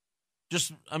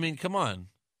 Come on.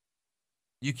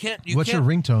 What's your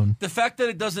ringtone? The fact that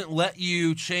it doesn't let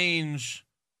you change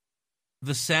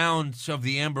the sound of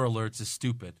the Amber Alerts is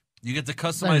stupid. You get to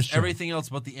customize everything else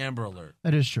but the Amber Alert.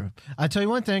 That is true. I tell you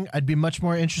one thing, I'd be much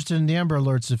more interested in the Amber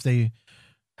Alerts if they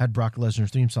had Brock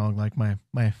Lesnar's theme song like my.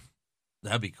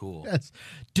 That'd be cool. That's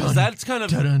kind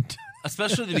of,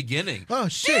 especially the beginning. Oh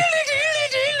shit!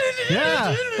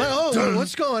 Yeah. Oh,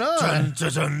 what's going on?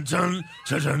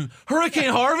 Hurricane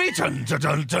Harvey.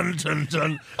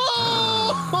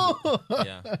 Oh,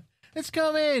 Yeah. It's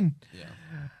coming. Yeah.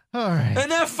 All right.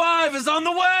 And F5 is on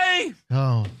the way.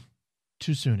 Oh,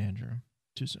 too soon, Andrew.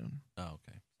 Too soon. Oh,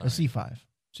 okay. A C5.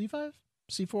 C5?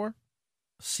 C4?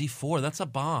 C4. That's a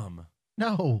bomb.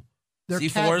 No.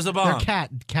 C4 is a bomb. They're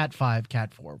Cat 5,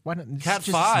 Cat 4. Why don't, Cat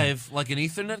 5, like an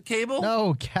Ethernet cable?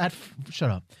 No, shut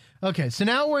up. Okay, so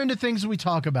now we're into things we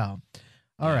talk about.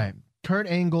 All right. Kurt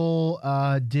Angle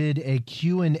did a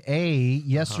Q&A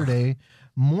yesterday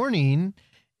morning,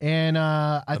 and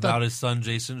I thought about his son,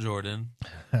 Jason Jordan.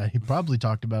 he probably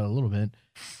talked about it a little bit.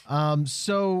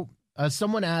 So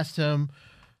someone asked him,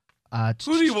 who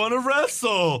do you want to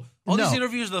wrestle? All No. these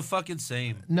interviews are the fucking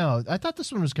same. No, I thought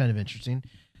this one was kind of interesting.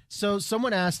 So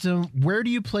someone asked him, where do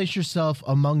you place yourself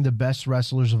among the best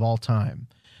wrestlers of all time?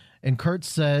 And Kurt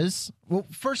says, well,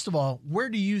 first of all, where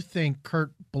do you think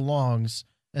Kurt belongs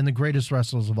in the greatest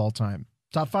wrestlers of all time?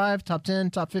 Top 5, top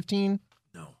 10, top 15?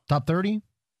 No. Top 30?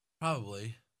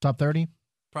 Probably. Top 30?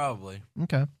 Probably.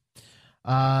 Okay.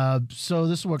 So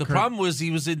this is what The problem was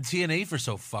he was in TNA for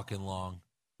so fucking long.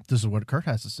 This is what Kurt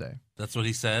has to say. That's what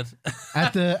he said.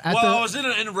 I was in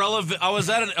an irrelevant. I was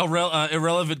at an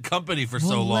irrelevant company for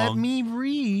so long. Let me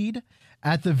read.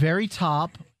 At the very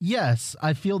top, yes,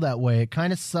 I feel that way. It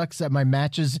kind of sucks that my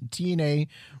matches in TNA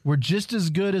were just as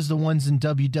good as the ones in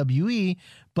WWE,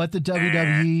 but the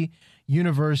WWE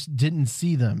universe didn't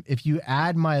see them. If you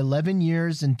add my 11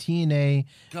 years in TNA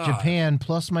Japan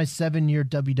plus my 7-year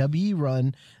WWE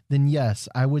run, then yes,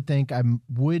 I would think I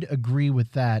would agree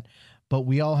with that. But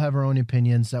we all have our own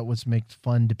opinions. That what makes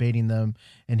fun debating them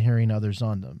and hearing others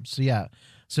on them. So yeah,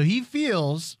 so he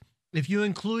feels if you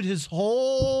include his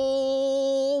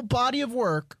whole body of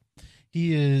work,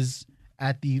 he is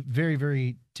at the very,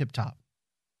 very tip top.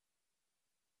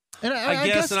 And I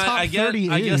guess top 30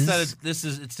 I guess that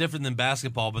it's different than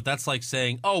basketball, but that's like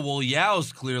saying, oh well,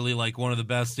 Yao's clearly like one of the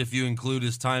best if you include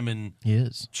his time in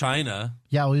China.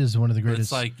 Yao is one of the But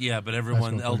greatest. it's like but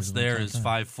everyone else there is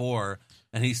 5'4".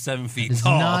 And he's 7 feet it's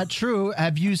tall. It's not true.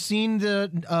 Have you seen the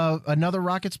another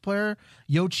Rockets player,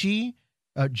 Joe Chi?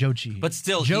 But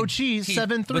still, Joe Chi's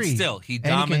 7'3". But still, he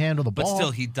can handle the ball. But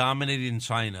still, he dominated in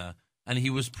China, and he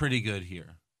was pretty good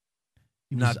here.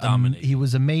 Not dominating. He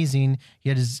was amazing. He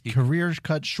had his career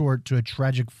cut short to a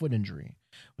tragic foot injury.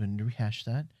 We're going to rehash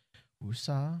that.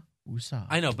 Woosah.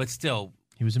 I know, but still,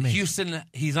 he was amazing. Houston.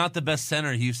 He's not the best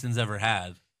center Houston's ever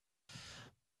had.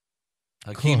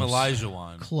 Hakeem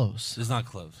Olajuwon. Close. It's not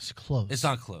close. It's close. It's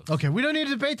not close. Okay, we don't need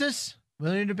to debate this.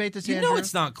 Andrew. You know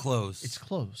it's not close. It's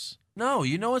close. No,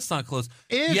 you know it's not close.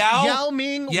 If Yao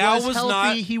Ming was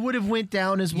healthy, he would have went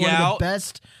down as one of the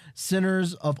best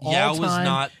centers of all time. Yao was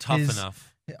not tough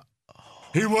enough.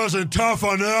 He wasn't tough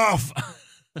enough.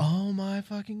 Oh my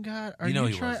fucking God! Are You know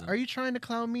you he trying? wasn't. Are you trying to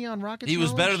clown me on Rocket? He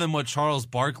was better Challenge? than what Charles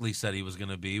Barkley said he was going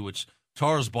to be, which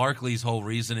Charles Barkley's whole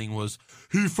reasoning was,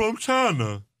 he's from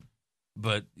China.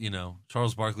 But,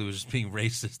 Charles Barkley was just being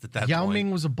racist at that Yao point.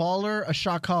 Ming was a baller, a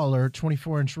shot caller,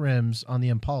 24-inch rims on the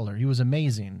Impaler. He was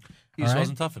amazing. He just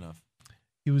wasn't tough enough.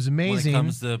 He was amazing. When it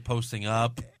comes to posting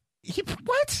up.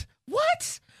 What?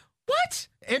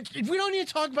 And we don't need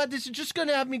to talk about this. You're just going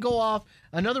to have me go off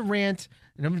another rant,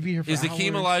 and I'm going to be here for Is hours.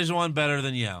 Hakeem Olajuwon better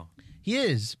than Yao? He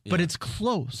is, but Yeah. it's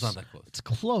close. It's not that close. It's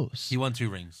close. He won 2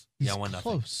 rings. He's Yao won nothing.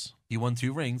 close. He won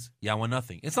 2 rings. Yao won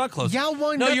nothing. It's not close. Yao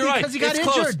won no, nothing you're right. because he got it's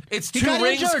injured. Close. It's He 2 got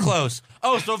rings injured. close.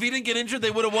 Oh, so if he didn't get injured,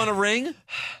 they would have won a ring?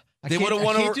 They would have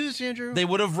won I can't do this, Andrew. They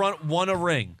would have won a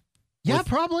ring. Yeah,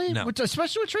 probably. No.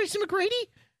 Especially with Tracy McGrady.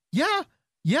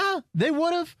 Yeah, they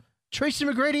would have. Tracy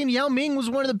McGrady and Yao Ming was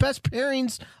one of the best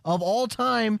pairings of all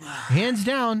time, hands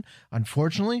down.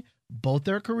 Unfortunately, both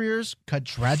their careers cut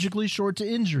tragically short to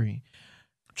injury.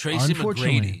 Tracy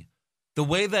Unfortunately. McGrady, the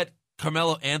way that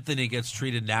Carmelo Anthony gets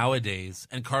treated nowadays,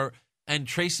 and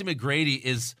Tracy McGrady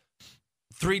is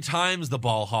 3 times the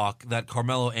ball hawk that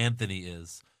Carmelo Anthony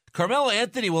is. Carmelo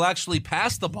Anthony will actually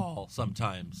pass the ball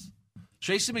sometimes.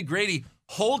 Tracy McGrady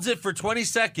holds it for 20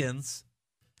 seconds,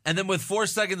 and then with 4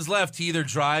 seconds left, he either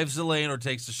drives the lane or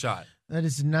takes a shot. That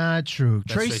is not true.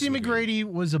 That's Tracy McGrady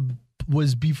was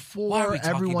before Why are we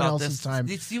talking everyone about else's this? time.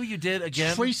 Did you see what you did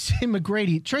again? Tracy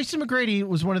McGrady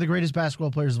was one of the greatest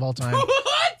basketball players of all time.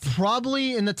 What?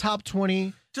 Probably in the top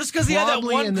 20. Just because he had that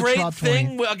Probably one in the great top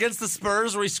thing against the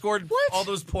Spurs where he scored What? all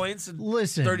those points in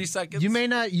Listen, 30 seconds? You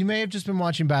may have just been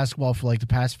watching basketball for like the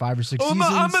past 5 or 6 seasons.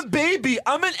 I'm a baby.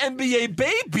 I'm an NBA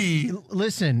baby.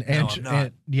 Listen, I'm not.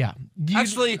 and yeah.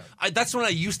 Actually, that's when I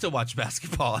used to watch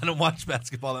basketball. I don't watch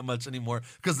basketball that much anymore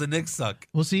because the Knicks suck.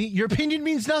 Well, see, your opinion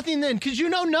means nothing then because you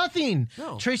know nothing.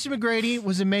 No. Tracy McGrady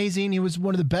was amazing. He was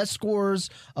one of the best scorers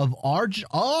of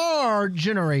our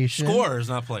generation. Scorers,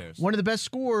 not players. One of the best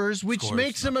scorers, which Scorers,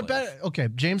 makes him not a better. players. Okay,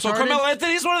 James So Harden. Carmelo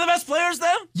Anthony's one of the best players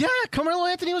then? Yeah, Carmelo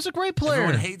Anthony was a great player.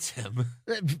 Everyone hates him.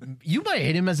 You might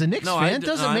hate him as a Knicks fan.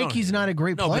 Doesn't make he's not a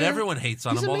great player. No, but everyone hates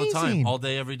on He's him all the time. amazing. All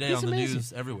day, every day, He's on the amazing.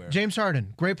 news, everywhere. James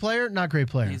Harden, great player, not great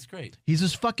player. He's great. He's a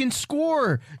fucking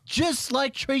scorer, just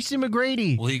like Tracy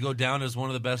McGrady. Will he go down as one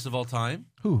of the best of all time?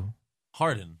 Who?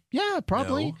 Harden. Yeah,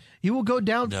 probably. No. He will go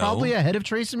down No. probably ahead of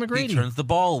Tracy He McGrady. turns the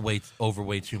ball over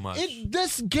way too much. In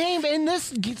this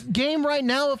game right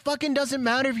now, it fucking doesn't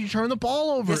matter if you turn the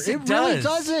ball over. Yes, it really does.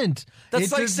 doesn't. That's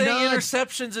It like does saying not.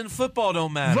 interceptions in football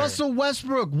don't matter. Russell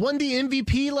Westbrook won the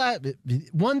MVP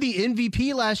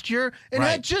last year and Right.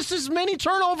 had just as many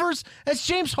turnovers as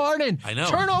James Harden. I know.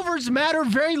 Turnovers matter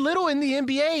very little in the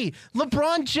NBA.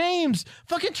 LeBron James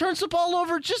fucking turns the ball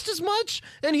over just as much,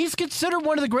 and he's considered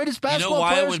one of the greatest basketball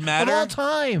why it players would matter? of all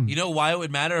time. You know why it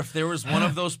would matter if there was one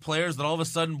of those players that all of a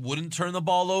sudden wouldn't turn the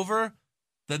ball over?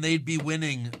 Then they'd be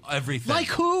winning everything. Like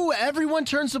who? Everyone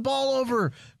turns the ball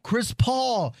over. Chris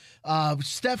Paul,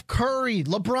 Steph Curry,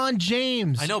 LeBron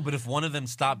James. I know, but if one of them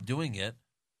stopped doing it,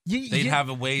 They'd they'd have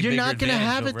a way You're bigger not going to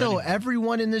advantage have it, over though. anyone.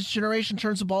 Everyone in this generation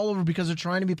turns the ball over because they're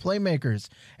trying to be playmakers.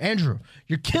 Andrew,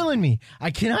 you're killing me. I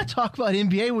cannot talk about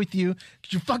NBA with you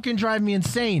because you fucking drive me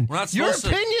insane. We're not Your supposed to-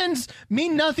 opinions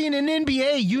mean nothing in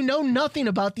NBA. You know nothing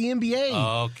about the NBA.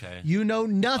 Okay. You know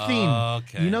nothing.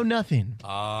 Okay. You know nothing.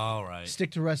 All right. Stick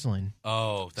to wrestling.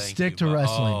 Oh, thank you. Stick to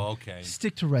wrestling. Oh, okay.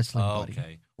 Stick to wrestling, buddy.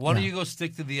 Okay. Why don't Yeah. you go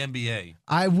stick to the NBA?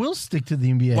 I will stick to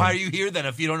the NBA. Why are you here then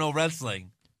if you don't know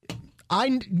wrestling?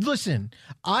 Listen.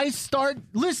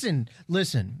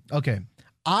 Okay.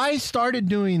 I started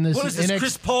doing this. What is this,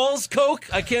 Chris Paul's Coke?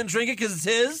 I can't drink it because it's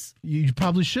his? You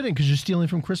probably shouldn't because you're stealing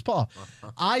from Chris Paul.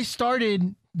 I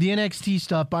started the NXT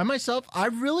stuff by myself. I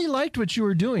really liked what you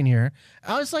were doing here.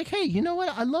 I was like, hey, you know what?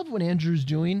 I love what Andrew's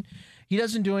doing. He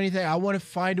doesn't do anything. I want to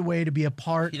find a way to be a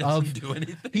part He of. doesn't do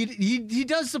anything. He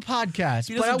does the podcast.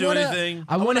 He but doesn't I do wanna, anything.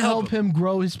 I I want wanna to help help him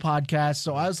grow his podcast.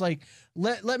 So I was like,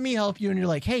 let me help you. And you're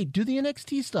like, hey, do the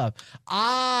NXT stuff.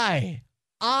 I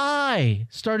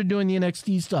started doing the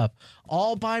NXT stuff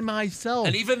all by myself.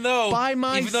 And even though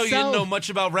you didn't know much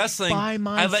about wrestling, By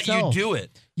I let you myself. do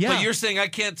it. Yeah. But you're saying I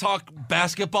can't talk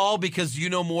basketball because you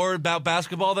know more about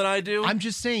basketball than I do? I'm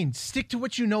just saying, stick to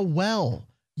what you know well.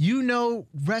 You know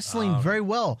wrestling very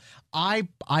well. I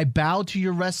bow to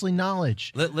your wrestling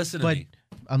knowledge. Listen to but me.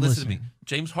 I'm Listen listening. to me.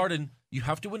 James Harden, you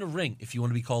have to win a ring if you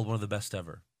want to be called one of the best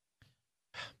ever.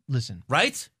 Listen.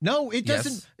 Right? No, it Yes.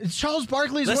 doesn't. Charles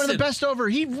Barkley is one of the Listen. best over.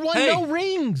 He won Hey, no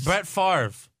rings. Brett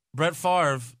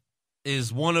Favre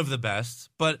is one of the best,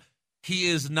 but he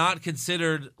is not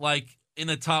considered like in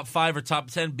the top 5 or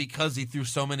top 10 because he threw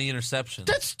so many interceptions.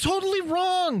 That's totally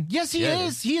wrong. Yes, he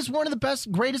is. He is one of the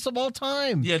best, greatest of all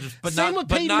time. Yeah, but Same not with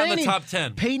Peyton in Manning. the top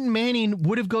 10. Peyton Manning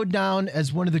would have gone down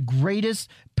as one of the greatest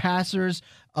passers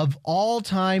of all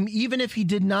time, even if he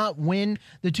did not win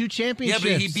the 2 championships.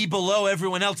 Yeah, but he'd be below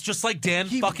everyone else, just like Dan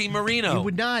fucking Marino. He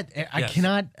would not. I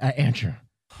cannot answer.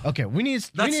 Okay, we need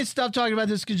to stop talking about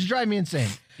this because you drive me insane.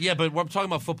 Yeah, but we're talking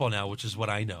about football now, which is what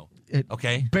I know.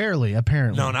 Okay? Barely,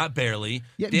 apparently. No, not barely.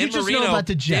 Yeah, you just know about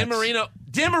the Jets.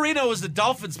 Dan Marino was the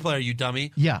Dolphins player, you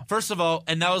dummy. Yeah. First of all,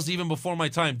 and that was even before my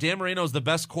time, Dan Marino is the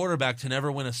best quarterback to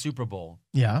never win a Super Bowl.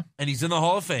 Yeah. And he's in the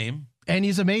Hall of Fame. And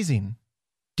he's amazing.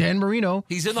 Dan Marino.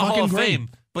 He's in the Hall of Fame,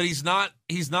 but he's not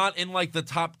in like the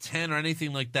top 10 or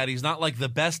anything like that. He's not like the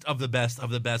best of the best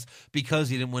of the best because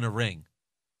he didn't win a ring.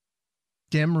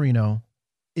 Dan Marino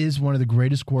is one of the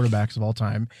greatest quarterbacks of all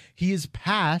time. He is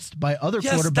passed by other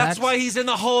quarterbacks. That's why he's in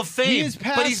the Hall of Fame.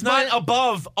 But he's not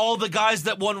above all the guys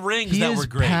that won rings that were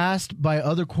great. He is passed by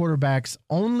other quarterbacks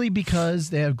only because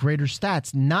they have greater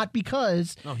stats, not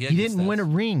because he didn't win a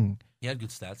ring. He had good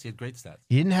stats. He had great stats.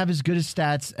 He didn't have as good as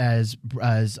stats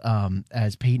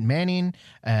as Peyton Manning,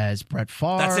 as Brett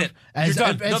Favre. That's it. As, You're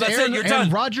done. As That's Aaron, it. You're Aaron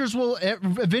done. Rodgers will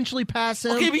eventually pass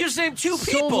him. Okay, but you're saying 2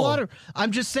 people.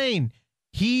 I'm just saying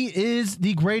he is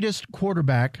the greatest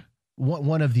quarterback.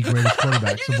 One of the greatest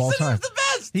quarterbacks of all time. The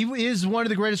best. He is one of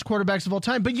the greatest quarterbacks of all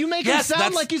time. But you make him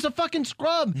sound like he's a fucking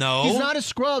scrub. No, he's not a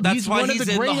scrub. That's he's why one he's of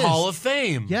the in greatest. the Hall of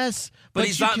Fame. Yes, but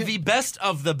he's not the best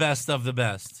of the best of the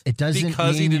best. It doesn't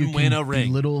because mean he didn't you win can a ring.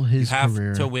 belittle his you have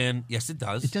career. to win. Yes, it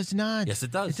does. It does not. Yes,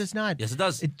 it does. It does not. Yes, it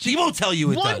does. He will tell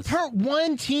you it does.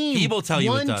 One team. He will tell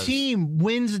you it does. One team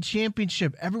wins a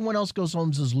championship. Everyone else goes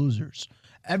home as losers.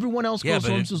 Everyone else goes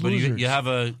home as losers.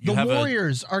 The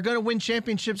Warriors are going to win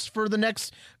championships for the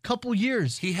next couple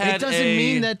years. It doesn't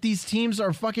mean that these teams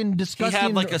are fucking disgusting. He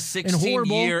had like a and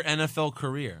 16-year NFL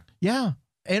career. Yeah,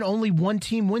 and only one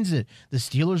team wins it. The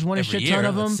Steelers won a shit ton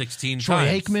of them. 16 Troy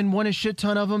times. Aikman won a shit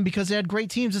ton of them because they had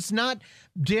great teams. It's not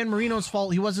Dan Marino's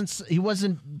fault. He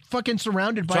wasn't fucking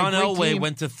surrounded by John a great Elway team.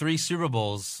 went to 3 Super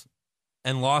Bowls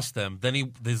and lost them.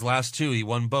 Then his last 2, he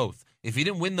won both. If he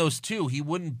didn't win those 2, he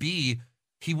wouldn't be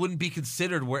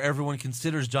considered where everyone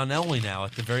considers John Elway now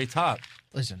at the very top.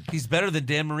 Listen, he's better than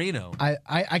Dan Marino.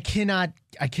 I cannot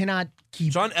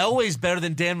keep John Elway's better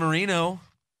than Dan Marino.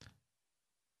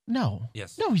 No.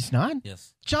 Yes. No, he's not.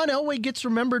 Yes. John Elway gets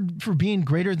remembered for being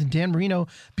greater than Dan Marino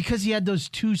because he had those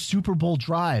 2 Super Bowl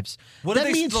drives.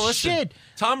 That means shit.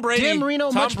 Tom Brady. Dan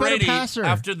Marino, much better passer.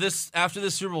 After this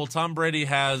Super Bowl, Tom Brady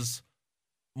has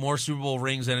more Super Bowl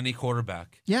rings than any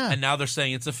quarterback. Yeah. And now they're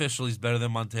saying it's official. He's better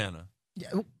than Montana.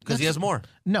 Because he has more.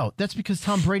 No, that's because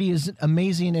Tom Brady is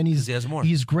amazing and he has more.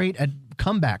 He's great at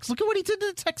comebacks. Look at what he did to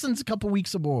the Texans a couple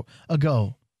weeks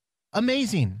ago.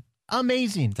 Amazing.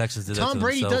 Texans did Tom that to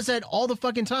Brady themselves. does that all the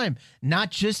fucking time, not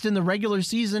just in the regular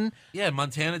season. Yeah,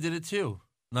 Montana did it too.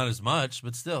 Not as much,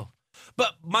 but still.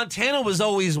 But Montana was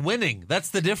always winning. That's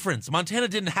the difference. Montana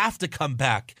didn't have to come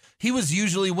back. He was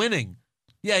usually winning.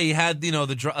 Yeah, he had,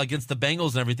 against the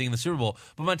Bengals and everything in the Super Bowl.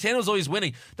 But Montana was always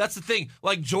winning. That's the thing.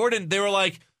 Like Jordan, they were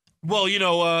like, well,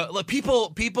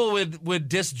 people would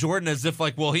diss Jordan as if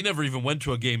like, well, he never even went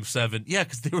to a Game 7. Yeah,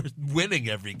 because they were winning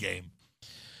every game.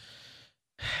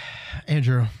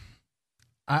 Andrew,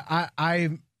 I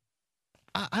don't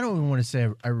even want to say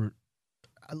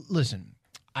listen.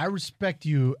 I respect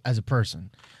you as a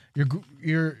person.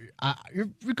 You're a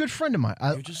good friend of mine.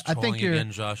 You're just trolling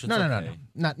again, Josh. It's no,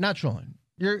 not trolling.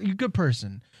 You're a good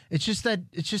person. It's just that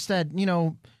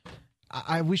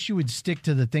I wish you would stick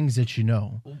to the things that you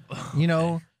know.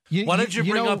 Why did you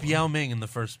bring up Yao Ming in the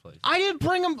first place? I didn't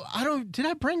bring him. Did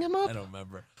I bring him up? I don't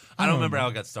remember. I don't remember how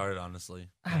it got started, honestly.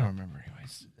 I don't remember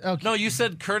anyways. Okay. No, you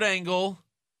said Kurt Angle.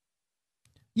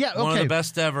 Yeah, okay. One of the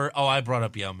best ever. Oh, I brought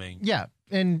up Yao Ming. Yeah,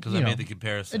 and because I made the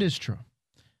comparison. It is true.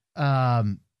 You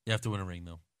have to win a ring,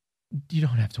 though. You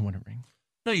don't have to win a ring.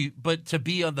 No, but to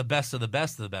be on the best of the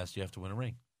best of the best, you have to win a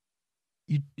ring.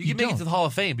 You can make don't. it to the Hall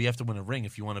of Fame, but you have to win a ring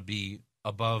if you want to be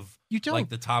above like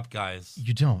the top guys.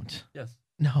 You don't. Yes.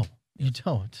 No, you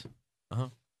don't. Uh-huh.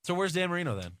 So where's Dan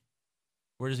Marino then?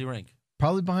 Where does he rank?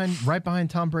 Probably right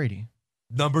behind Tom Brady.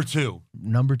 Number 2.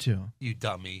 You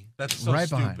dummy. That's so right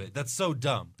stupid. Behind. That's so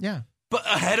dumb. Yeah. But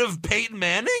ahead of Peyton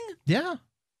Manning? Yeah.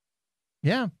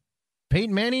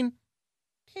 Peyton Manning,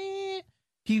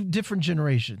 he different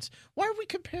generations. Why are we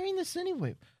comparing this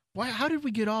anyway? How did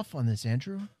we get off on this,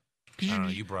 Andrew? I don't know,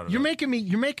 you brought it You're up.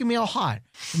 making me all hot.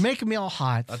 You're making me all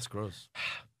hot. That's gross.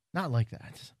 Not like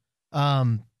that.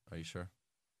 Are you sure?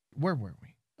 Where were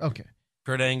we? Okay.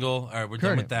 Kurt Angle. All right, we're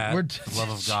done with that. We're love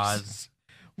of God.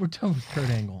 We're done with Kurt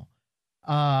Angle.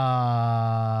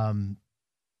 I'm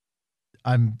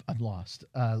lost.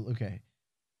 Okay.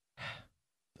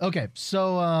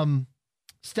 So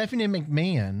Stephanie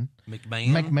McMahon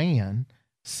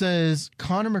says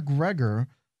Conor McGregor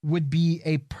would be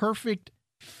a perfect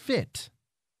fit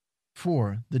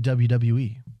for the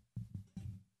WWE.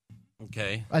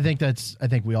 Okay. I think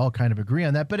we all kind of agree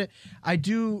on that, but I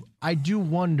do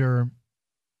wonder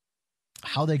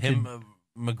how they could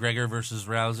McGregor versus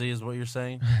Rousey is what you're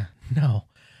saying? No.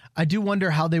 I do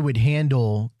wonder how they would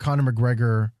handle Conor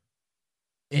McGregor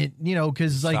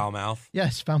cuz like foul mouth.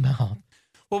 Yes, foul mouth.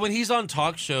 Well, when he's on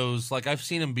talk shows, like I've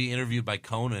seen him be interviewed by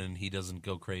Conan, he doesn't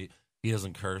go crazy. He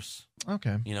doesn't curse.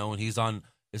 Okay. When he's on,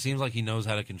 it seems like he knows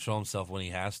how to control himself when he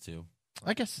has to.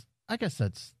 I guess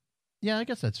that's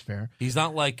fair. He's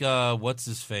not like what's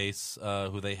his face,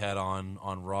 who they had on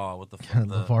Raw. What the fuck?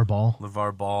 LeVar Ball.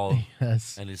 LeVar Ball.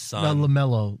 Yes. And his son.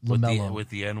 LaMelo. With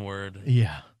the N-word.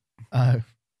 Yeah.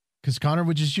 Because Connor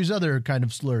would just use other kind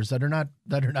of slurs that are not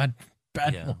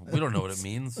bad. Yeah, ones. we don't know what it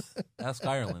means. Ask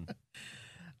Ireland.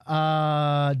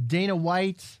 Dana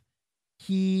White,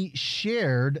 he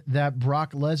shared that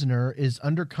Brock Lesnar is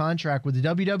under contract with the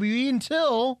WWE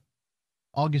until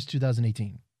August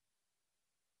 2018.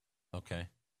 Okay.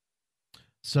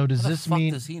 So does this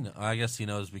mean? Does he know? I guess he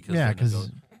knows because because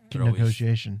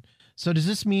negotiation. So does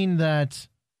this mean that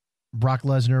Brock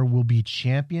Lesnar will be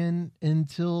champion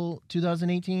until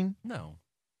 2018? No.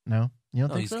 You don't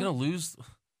think he's so? going to lose.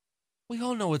 We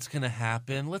all know what's going to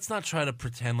happen. Let's not try to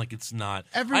pretend like it's not.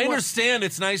 I understand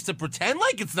it's nice to pretend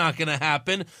like it's not going to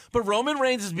happen, but Roman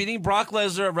Reigns is beating Brock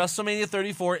Lesnar at WrestleMania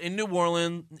 34 in New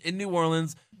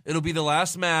Orleans. It'll be the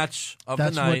last match of the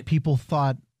night. That's what people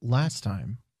thought last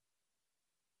time.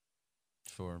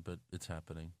 Sure, but it's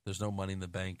happening. There's no money in the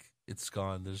bank. It's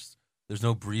gone. There's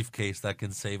no briefcase that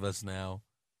can save us now.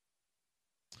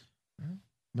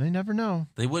 They never know.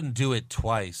 They wouldn't do it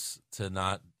twice to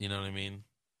not, you know what I mean?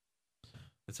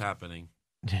 It's happening.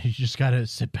 You just got to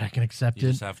sit back and accept it. You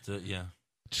just have to, yeah.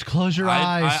 Just close your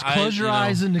eyes. Close your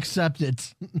eyes and accept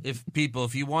it. If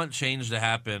you want change to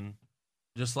happen,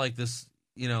 just like this,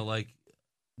 like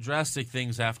drastic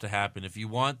things have to happen. If you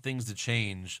want things to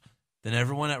change, then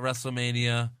everyone at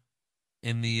WrestleMania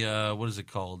in the, what is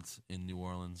it called in New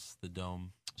Orleans? The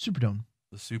Dome. Superdome.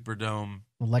 The Superdome.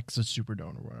 Alexa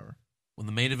Superdome or whatever. When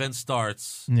the main event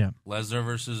starts, Lesnar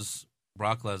versus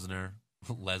Brock Lesnar.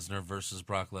 Lesnar versus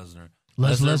Brock Lesnar.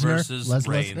 Lesnar versus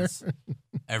Reigns.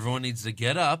 Everyone needs to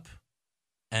get up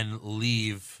and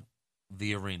leave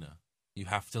the arena. You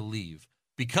have to leave.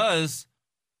 Because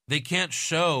they can't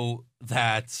show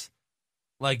that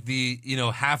like the,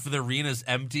 half of the arena is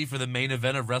empty for the main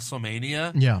event of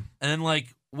WrestleMania. Yeah. And then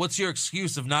what's your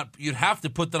excuse of not, you'd have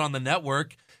to put that on the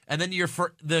network and then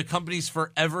the company's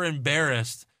forever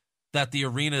embarrassed that the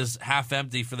arena's half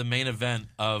empty for the main event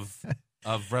of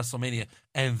WrestleMania.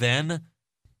 And then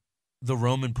the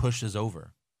Roman push is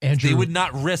over. Andrew, they would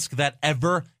not risk that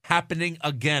ever happening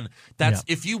again.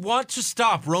 If you want to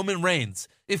stop Roman Reigns,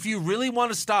 if you really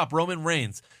want to stop Roman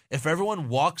Reigns, if everyone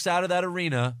walks out of that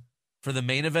arena for the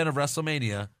main event of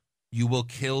WrestleMania, you will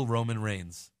kill Roman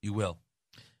Reigns. You will.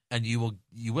 And you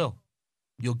will.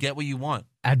 You'll get what you want.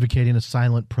 Advocating a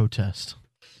silent protest.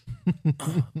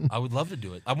 I would love to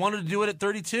do it. I wanted to do it at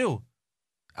 32.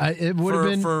 It would have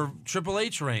been for Triple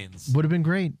H reigns. Would have been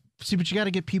great. See, but you got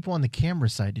to get people on the camera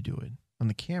side to do it. On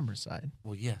the camera side.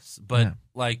 Well, yes, but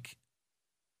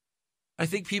I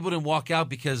think people didn't walk out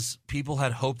because people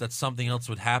had hoped that something else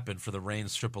would happen for the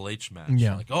Reigns Triple H match.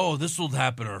 Yeah. Like, oh, this will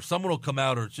happen, or someone will come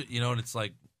out, or and it's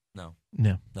like, no,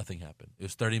 nothing happened. It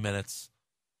was 30 minutes,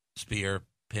 spear,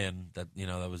 pin. That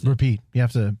that was it. Repeat. You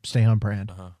have to stay on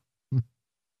brand.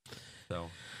 So,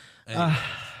 anyway.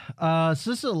 So this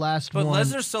is the last one. But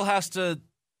Lesnar still has to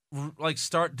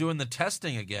start doing the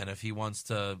testing again if he wants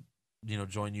to,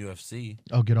 join UFC.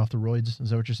 Oh, get off the roids?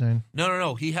 Is that what you're saying?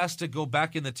 No. He has to go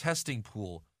back in the testing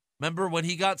pool. Remember when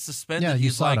he got suspended? Yeah,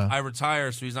 he's like, I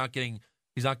retire, so he's not getting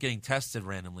tested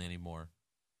randomly anymore.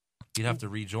 He'd have to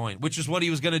rejoin, which is what he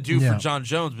was going to do for John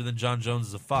Jones, but then John Jones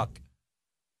is a fuck.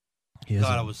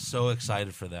 God, I was so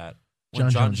excited for that. When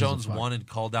John Jones won and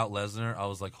called out Lesnar, I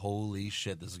was like, holy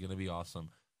shit, this is going to be awesome.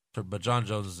 But John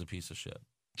Jones is a piece of shit.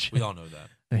 We all know that.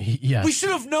 Yes. We should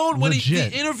have known when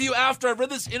the interview after. I read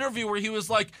this interview where he was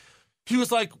like,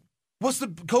 what's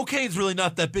the cocaine's really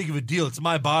not that big of a deal. It's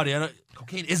my body.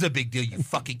 Cocaine is a big deal, you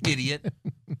fucking idiot.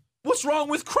 What's wrong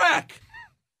with crack?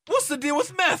 What's the deal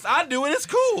with meth? I do it. It's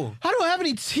cool. I don't have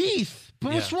any teeth,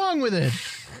 but what's wrong with it?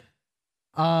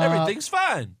 Everything's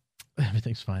fine.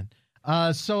 Everything's fine.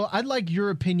 So I'd like your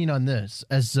opinion on this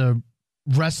as a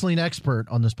wrestling expert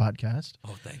on this podcast.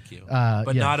 Oh, thank you.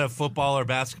 But yes. not a football or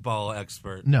basketball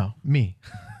expert. No, me.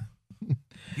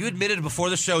 You admitted before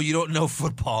the show you don't know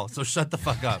football, so shut the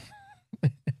fuck up.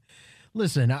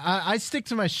 Listen, I stick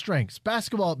to my strengths.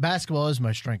 Basketball is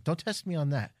my strength. Don't test me on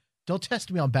that. Don't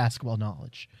test me on basketball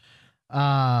knowledge.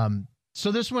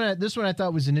 So this one I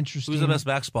thought was an interesting. Who's the best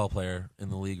basketball player in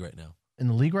the league right now? In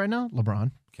the league right now?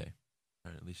 LeBron. Okay.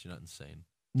 All right, at least you're not insane.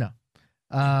 No.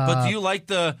 But do you like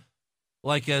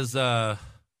as one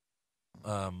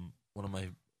of my,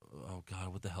 oh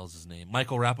God, what the hell's his name?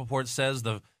 Michael Rappaport says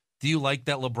do you like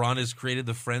that LeBron has created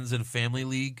the Friends and Family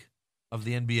League of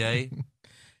the NBA?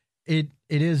 It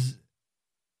is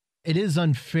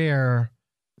unfair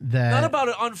that Not about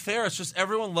it unfair. It's just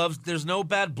everyone loves. There's no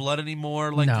bad blood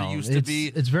anymore like there used to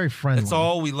be. It's very friendly. It's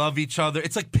all we love each other.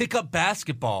 It's like pickup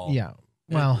basketball. Yeah.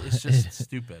 Well, it's just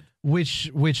stupid.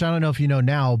 Which I don't know if you know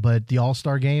now, but the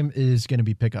All-Star game is going to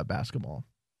be pickup basketball.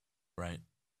 Right.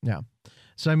 Yeah.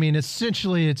 So I mean,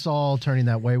 essentially, it's all turning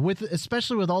that way.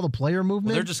 Especially with all the player movement.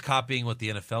 Well, they're just copying what the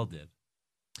NFL did.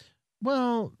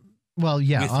 Well,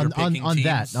 yeah.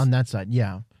 On that side,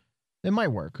 yeah, it might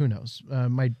work. Who knows?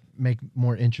 Might make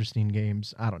more interesting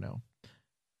games. I don't know.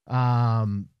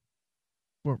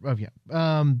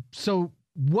 So,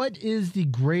 what is the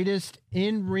greatest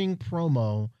in-ring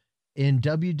promo in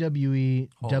WWE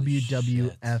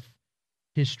WWF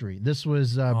history? This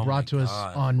was brought to us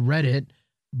on Reddit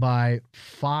by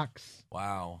Fox.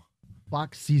 Wow.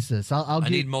 Foxesis. I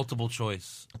need multiple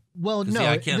choice. Well, no,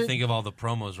 I can't think of all the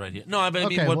promos right here. No, I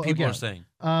mean what people are saying.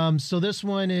 So this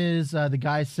one is the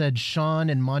guy said Sean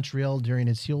in Montreal during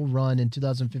his heel run in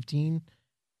 2015.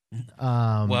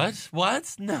 What?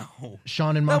 No.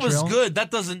 Sean in Montreal. That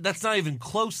was good. That's not even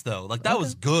close though. Like that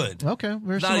was good. Okay,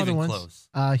 there's not some even other ones.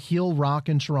 Close. Heel Rock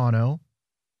in Toronto.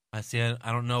 I see.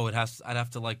 I don't know. I'd have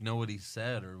to like know what he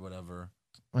said or whatever.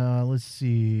 Let's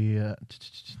see. I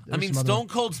mean, Stone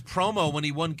Cold's promo when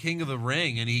he won King of the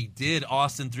Ring and he did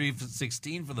Austin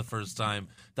 3:16 for the first time.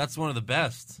 That's one of the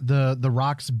best. The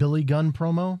Rock's Billy Gunn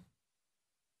promo.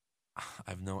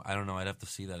 I don't know. I'd have to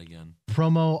see that again.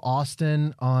 Promo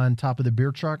Austin on top of the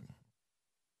beer truck.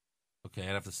 Okay, I'd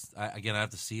have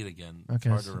to see it again. Okay, it's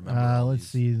hard to remember. Let's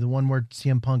see. The one where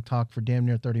CM Punk talked for damn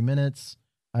near 30 minutes.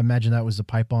 I imagine that was a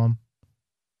pipe bomb.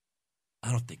 I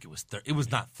don't think it was. It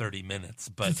was not 30 minutes,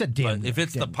 but, it's if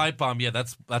it's the pipe bomb, yeah,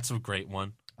 that's a great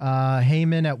one.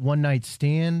 Heyman at One Night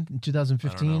Stand in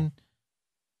 2015.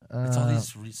 It's all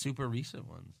these super recent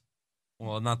ones.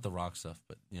 Well, not the Rock stuff,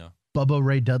 but yeah. Bubba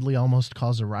Ray Dudley almost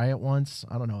caused a riot once.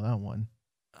 I don't know that one.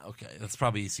 Okay, that's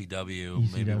probably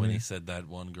ECW. Maybe when he said that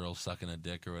one girl sucking a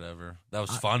dick or whatever. That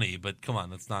was funny, but come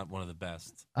on, that's not one of the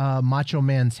best. Macho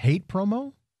Man's hate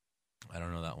promo. I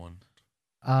don't know that one.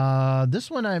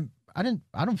 This one I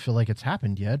don't feel like it's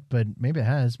happened yet, but maybe it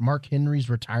has. Mark Henry's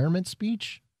retirement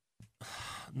speech.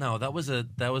 No, that was a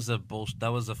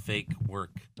fake work.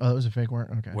 Oh, that was a fake work.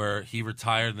 Okay. Where he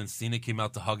retired, then Cena came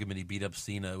out to hug him, and he beat up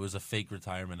Cena. It was a fake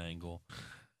retirement angle.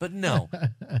 But no,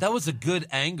 that was a good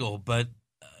angle. But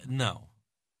no.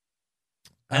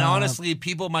 And honestly,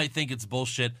 people might think it's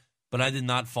bullshit, but I did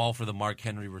not fall for the Mark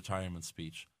Henry retirement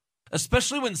speech,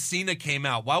 especially when Cena came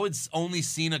out. Why would only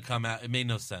Cena come out? It made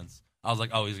no sense. I was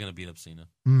like, oh, he's going to beat up Cena.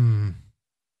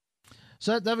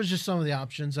 So that was just some of the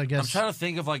options, I guess. I'm trying to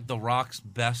think of like The Rock's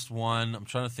best one. I'm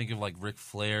trying to think of like Ric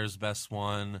Flair's best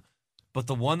one. But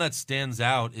the one that stands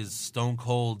out is Stone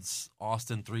Cold's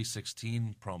Austin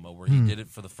 3:16 promo where he did it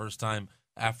for the first time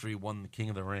after he won the King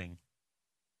of the Ring.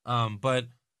 But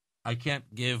I can't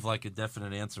give like a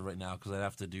definite answer right now because I'd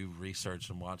have to do research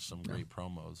and watch some great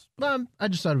promos. I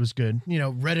just thought it was good. You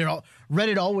know,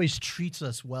 Reddit always treats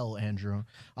us well, Andrew.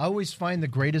 I always find the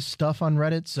greatest stuff on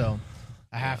Reddit, so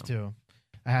I have to,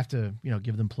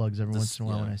 give them plugs every once in a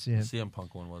while when I see it. The CM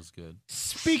Punk one was good.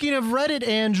 Speaking of Reddit,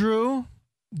 Andrew,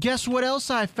 guess what else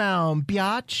I found,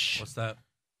 biatch? What's that?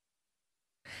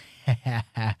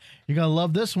 You're going to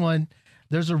love this one.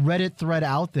 There's a Reddit thread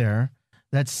out there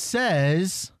that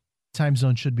says time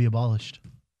zone should be abolished.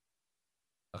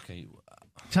 Okay.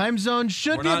 Time zone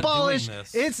should be abolished.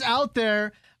 It's out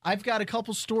there. I've got a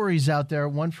couple stories out there.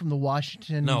 One from the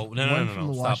Washington. No.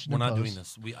 Stop. We're not doing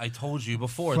this. I told you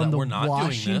before that we're not doing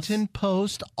this. Washington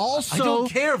Post. Also, I don't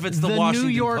care if it's the Washington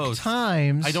New York Post.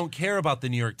 Times. I don't care about the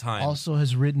New York Times. Also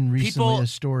has written recently a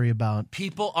story about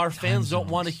our fans don't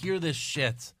want to hear this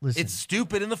shit. Listen, it's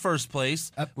stupid in the first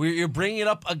place. You're bringing it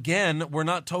up again. We're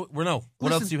not.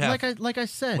 What else do you have? Like I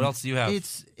said. What else do you have?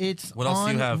 It's what else on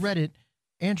do you have? Reddit.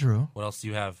 Andrew. What else do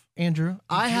you have? Andrew,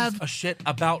 I have a shit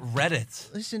about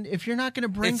Reddit. Listen, if you're not going to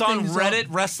bring it's on Reddit,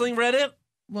 up, wrestling Reddit.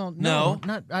 Well, No.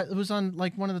 not. It was on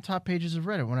like one of the top pages of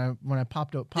Reddit when I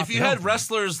popped up. If you had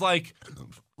wrestlers like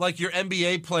your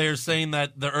NBA players saying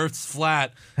that the Earth's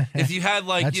flat, if you had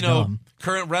like dumb.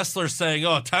 current wrestlers saying,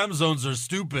 "Oh, time zones are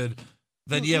stupid,"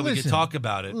 then yeah, we could talk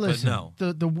about it. Listen,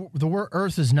 but no, the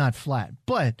Earth is not flat,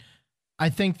 but I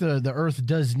think the Earth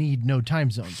does need no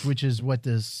time zones, which is what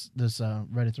this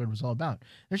Reddit thread was all about.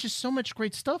 There's just so much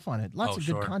great stuff on it, lots of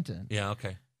good content. Yeah,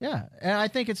 okay. Yeah, and I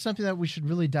think it's something that we should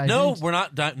really dive into. No, we're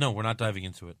not diving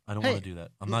into it. I don't want to do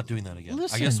that. I'm not doing that again.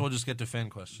 Listen, I guess we'll just get to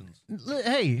fan questions.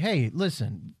 Hey,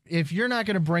 listen. If you're not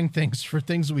going to bring things for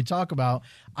things that we talk about,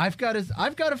 I've got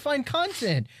to find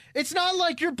content. It's not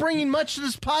like you're bringing much to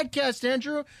this podcast,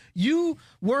 Andrew. You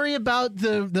worry about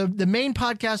the main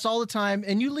podcast all the time,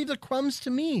 and you leave the crumbs to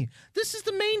me. This is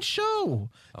the main show.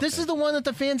 Okay. This is the one that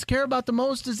the fans care about the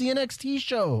most, is the NXT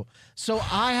show. So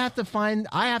I have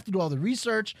to do all the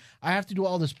research. I have to do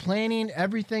all this planning,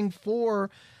 everything for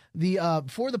the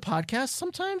podcast.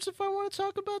 Sometimes if I want to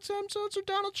talk about time zones or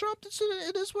Donald Trump,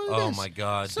 it is what it is. Oh my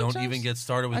God! Sometimes don't even get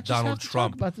started with Donald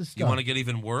Trump. About this stuff. You want to get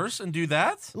even worse and do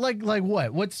that? Like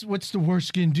what? What's the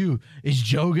worst gonna do? Is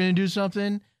Joe gonna do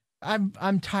something?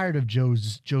 I'm tired of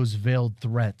Joe's veiled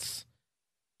threats.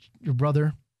 Your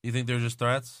brother? You think they're just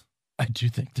threats? I do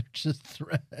think they're just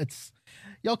threats.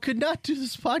 Y'all could not do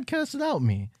this podcast without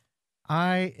me.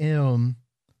 I am.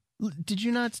 Did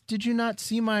you not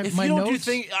see my if my you don't notes?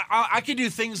 Do I can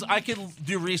do things. I can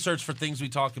do research for things we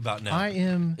talk about now. I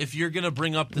am. If you're gonna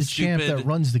bring up the champ stupid that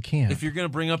runs the camp. If you're gonna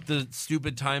bring up the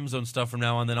stupid time zone stuff from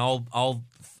now on, then I'll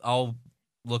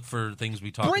look for things we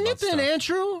talk about. Bring it then,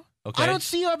 Andrew. Okay. I don't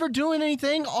see you ever doing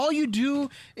anything. All you do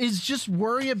is just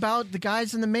worry about the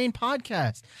guys in the main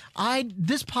podcast.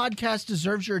 This podcast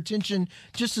deserves your attention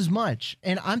just as much,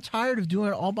 and I'm tired of doing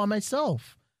it all by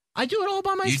myself. I do it all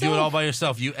by myself. You do it all by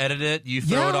yourself. You edit it. You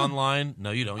throw it online.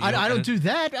 No, you don't. I don't do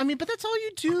that. I mean, but that's all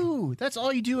you do. That's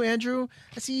all you do, Andrew.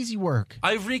 That's easy work.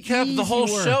 I recapped the whole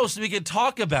show so we can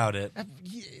talk about it.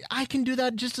 I can do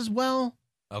that just as well.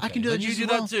 Okay. I can do that just as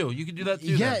well. You can do that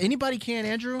too. Yeah, then. anybody can,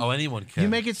 Andrew. Oh, anyone can. You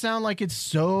make it sound like it's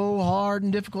so hard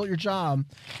and difficult, your job.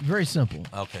 Very simple.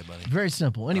 Okay, buddy. Very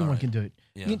simple. Anyone can do it.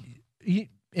 Yeah.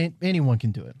 Anyone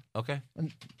can do it. Okay.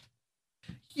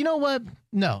 You know what?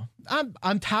 No,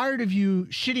 I'm tired of you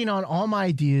shitting on all my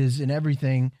ideas and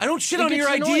everything. I don't shit on your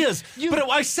ideas, but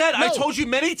I told you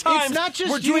many times. It's not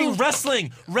just we're doing wrestling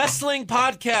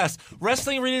podcast,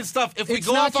 wrestling related stuff. If we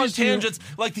go off on tangents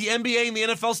like the NBA and the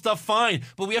NFL stuff, fine.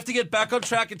 But we have to get back on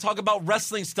track and talk about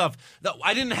wrestling stuff.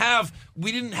 We didn't have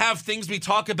things we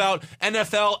talk about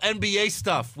NFL, NBA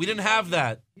stuff. We didn't have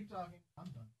that. Keep talking. I'm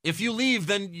done. If you leave,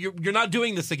 then you're not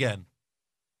doing this again.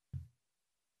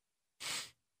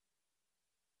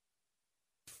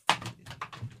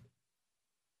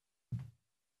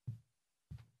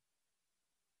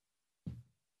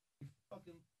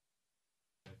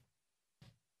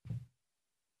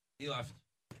 He left.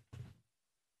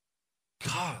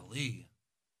 Golly.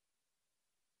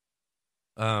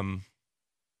 Oh,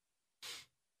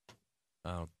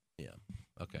 yeah.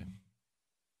 Okay.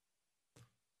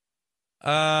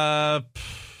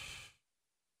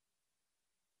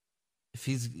 If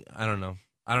he's, I don't know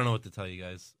what to tell you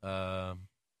guys.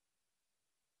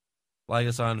 Like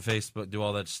us on Facebook, do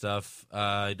all that stuff.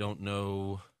 I don't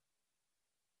know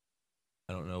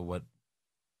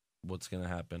what's gonna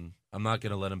happen. I'm not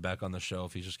gonna let him back on the show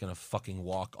if he's just gonna fucking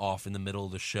walk off in the middle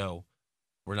of the show.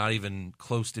 We're not even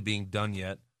close to being done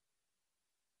yet.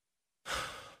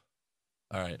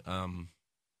 All right.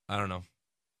 I don't know.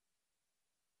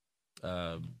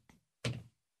 All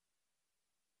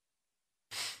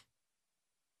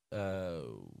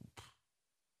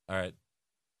right.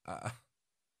 I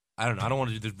don't know. I don't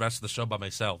want to do the rest of the show by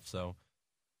myself. So,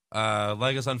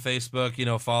 like us on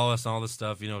Facebook. Follow us and all this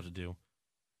stuff. You know what to do.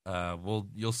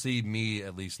 You'll see me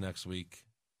at least next week.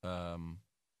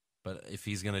 But if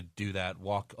he's gonna do that,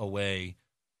 walk away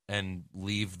and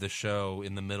leave the show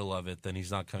in the middle of it, then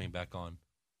he's not coming back on.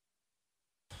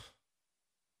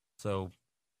 So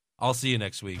I'll see you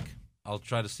next week. I'll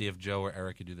try to see if Joe or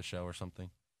Eric could do the show or something.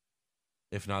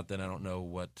 If not, then I don't know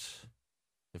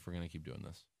if we're gonna keep doing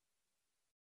this.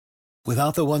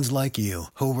 Without the ones like you,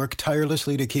 who work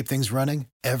tirelessly to keep things running,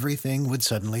 everything would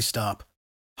suddenly stop.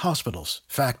 Hospitals,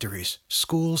 factories,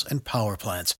 schools, and power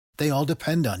plants, they all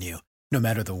depend on you. No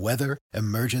matter the weather,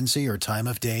 emergency, or time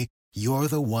of day, you're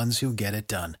the ones who get it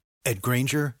done. At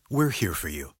Grainger, we're here for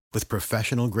you with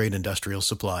professional-grade industrial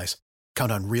supplies.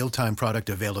 Count on real-time product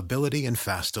availability and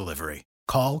fast delivery.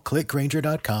 Call, click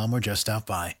Grainger.com, or just stop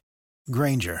by.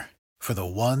 Grainger, for the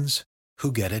ones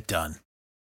who get it done.